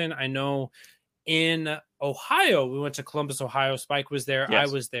person. I know in Ohio, we went to Columbus, Ohio. Spike was there. Yes.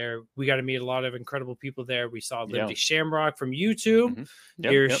 I was there. We got to meet a lot of incredible people there. We saw Lindy Shamrock from YouTube. Mm-hmm.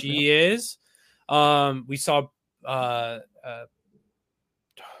 Here she is. We saw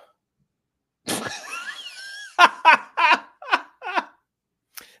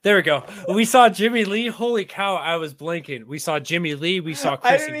there we go. We saw Jimmy Lee. Holy cow, I was blinking. We saw Jimmy Lee. We saw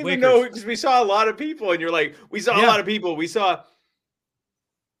Chrissy I didn't even know because we saw a lot of people, and you're like, we saw a lot of people. We saw.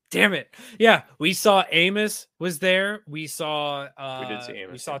 Damn it. Yeah, we saw Amos was there. We saw we did see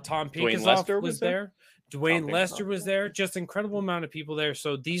Amos. We saw Tom Pinkoff was there. Dwayne Lester was there. Just incredible amount of people there.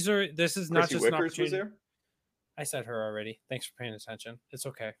 So this is not Chrissy just Wickers an opportunity. Was there? I said her already. Thanks for paying attention. It's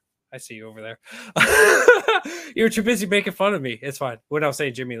okay. I see you over there. You were too busy making fun of me. It's fine. When I was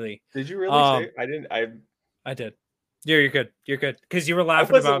saying Jimmy Lee. Did you really say? I didn't. I did. You're good. You're good. Because you were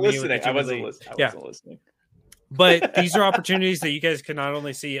laughing about listening. me. I wasn't listening. But these are opportunities that you guys can not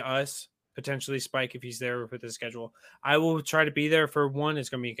only see us, potentially Spike if he's there with his schedule. I will try to be there for one. It's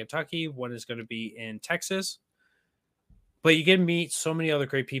going to be in Kentucky. One is going to be in Texas. But you get to meet so many other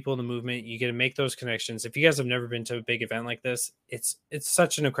great people in the movement. You get to make those connections. If you guys have never been to a big event like this, it's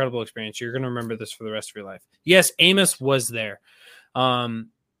such an incredible experience. You're going to remember this for the rest of your life. Yes, Amos was there. And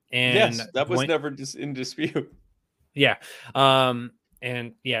yes, that was never in dispute. Yeah. And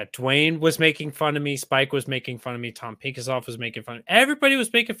yeah, Dwayne was making fun of me. Spike was making fun of me. Tom Pinkosoff was making fun of me. Everybody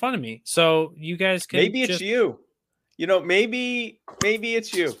was making fun of me. So you guys can maybe it's you. You know, maybe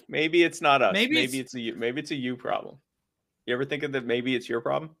it's you. Maybe it's not us. Maybe it's a you. Maybe it's a you problem. You ever think of that? Maybe it's your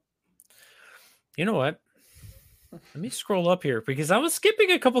problem. You know what? Let me scroll up here because I was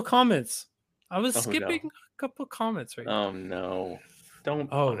skipping a couple comments. A couple comments right now. Oh no! Don't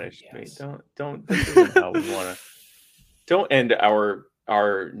punish me. Don't. This isn't how we want to. Don't end our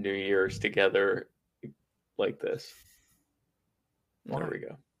New Year's together like this. There we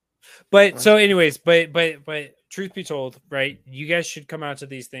go. But so, anyways, but truth be told, right? You guys should come out to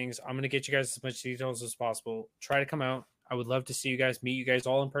these things. I'm gonna get you guys as much details as possible. Try to come out. I would love to see you guys, meet you guys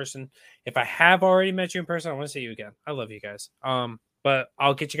all in person. If I have already met you in person, I want to see you again. I love you guys. But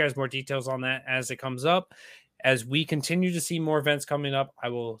I'll get you guys more details on that as it comes up. As we continue to see more events coming up, I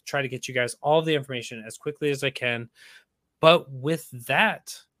will try to get you guys all the information as quickly as I can. But with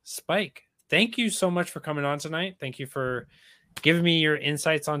that, Spike, thank you so much for coming on tonight. Thank you for giving me your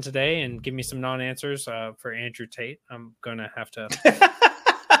insights on today and give me some non-answers for Andrew Tate. I'm going to have to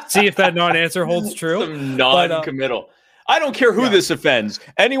see if that non-answer holds true. Some non-committal. I don't care who this offends.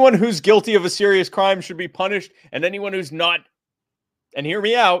 Anyone who's guilty of a serious crime should be punished, and anyone who's not, and hear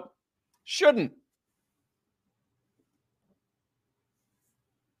me out, shouldn't.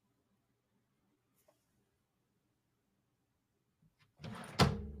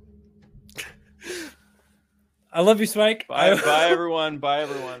 I love you, Spike. Bye, everyone. Bye,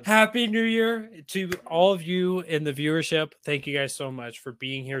 everyone. Happy New Year to all of you in the viewership. Thank you guys so much for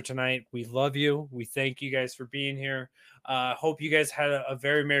being here tonight. We love you. We thank you guys for being here. Hope you guys had a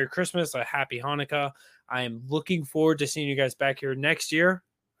very Merry Christmas, a Happy Hanukkah. I am looking forward to seeing you guys back here next year.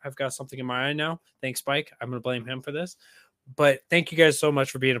 I've got something in my eye now. Thanks, Spike. I'm going to blame him for this. But thank you guys so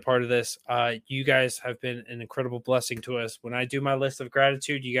much for being a part of this. You guys have been an incredible blessing to us. When I do my list of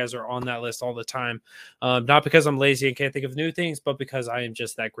gratitude, you guys are on that list all the time. Not because I'm lazy and can't think of new things, but because I am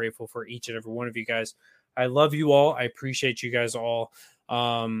just that grateful for each and every one of you guys. I love you all. I appreciate you guys all.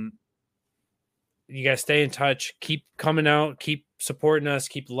 You guys stay in touch. Keep coming out. Keep supporting us.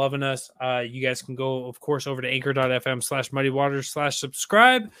 Keep loving us. You guys can go, of course, over to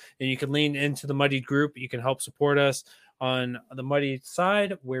anchor.fm/muddywaters/subscribe, and you can lean into the Muddied group. You can help support us on the Muddied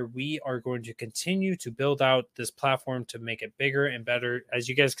side, where we are going to continue to build out this platform to make it bigger and better. As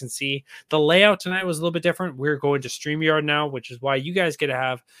you guys can see, the layout tonight was a little bit different. We're going to StreamYard now, which is why you guys get to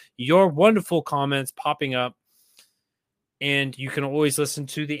have your wonderful comments popping up. And you can always listen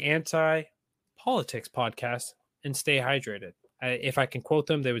to the Anti-Politics podcast and stay hydrated. If I can quote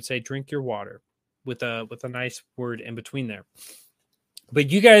them, they would say, drink your water with a nice word in between there. But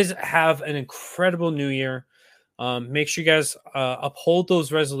you guys have an incredible New Year. Make sure you guys uphold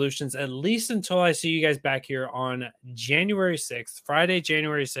those resolutions at least until I see you guys back here on January 6th, Friday,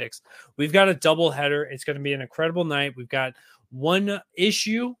 January 6th. We've got a double header. It's going to be an incredible night. We've got one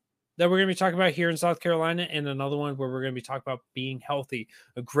issue that we're going to be talking about here in South Carolina and another one where we're going to be talking about being healthy.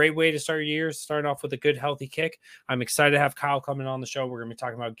 A great way to start your year, start off with a good, healthy kick. I'm excited to have Kyle coming on the show. We're going to be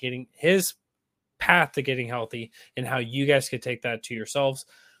talking about getting his path to getting healthy and how you guys could take that to yourselves.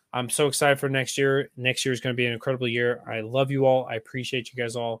 I'm so excited for next year. Next year is going to be an incredible year. I love you all. I appreciate you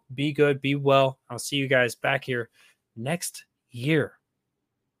guys all. Be good. Be well. I'll see you guys back here next year.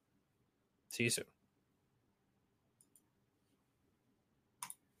 See you soon.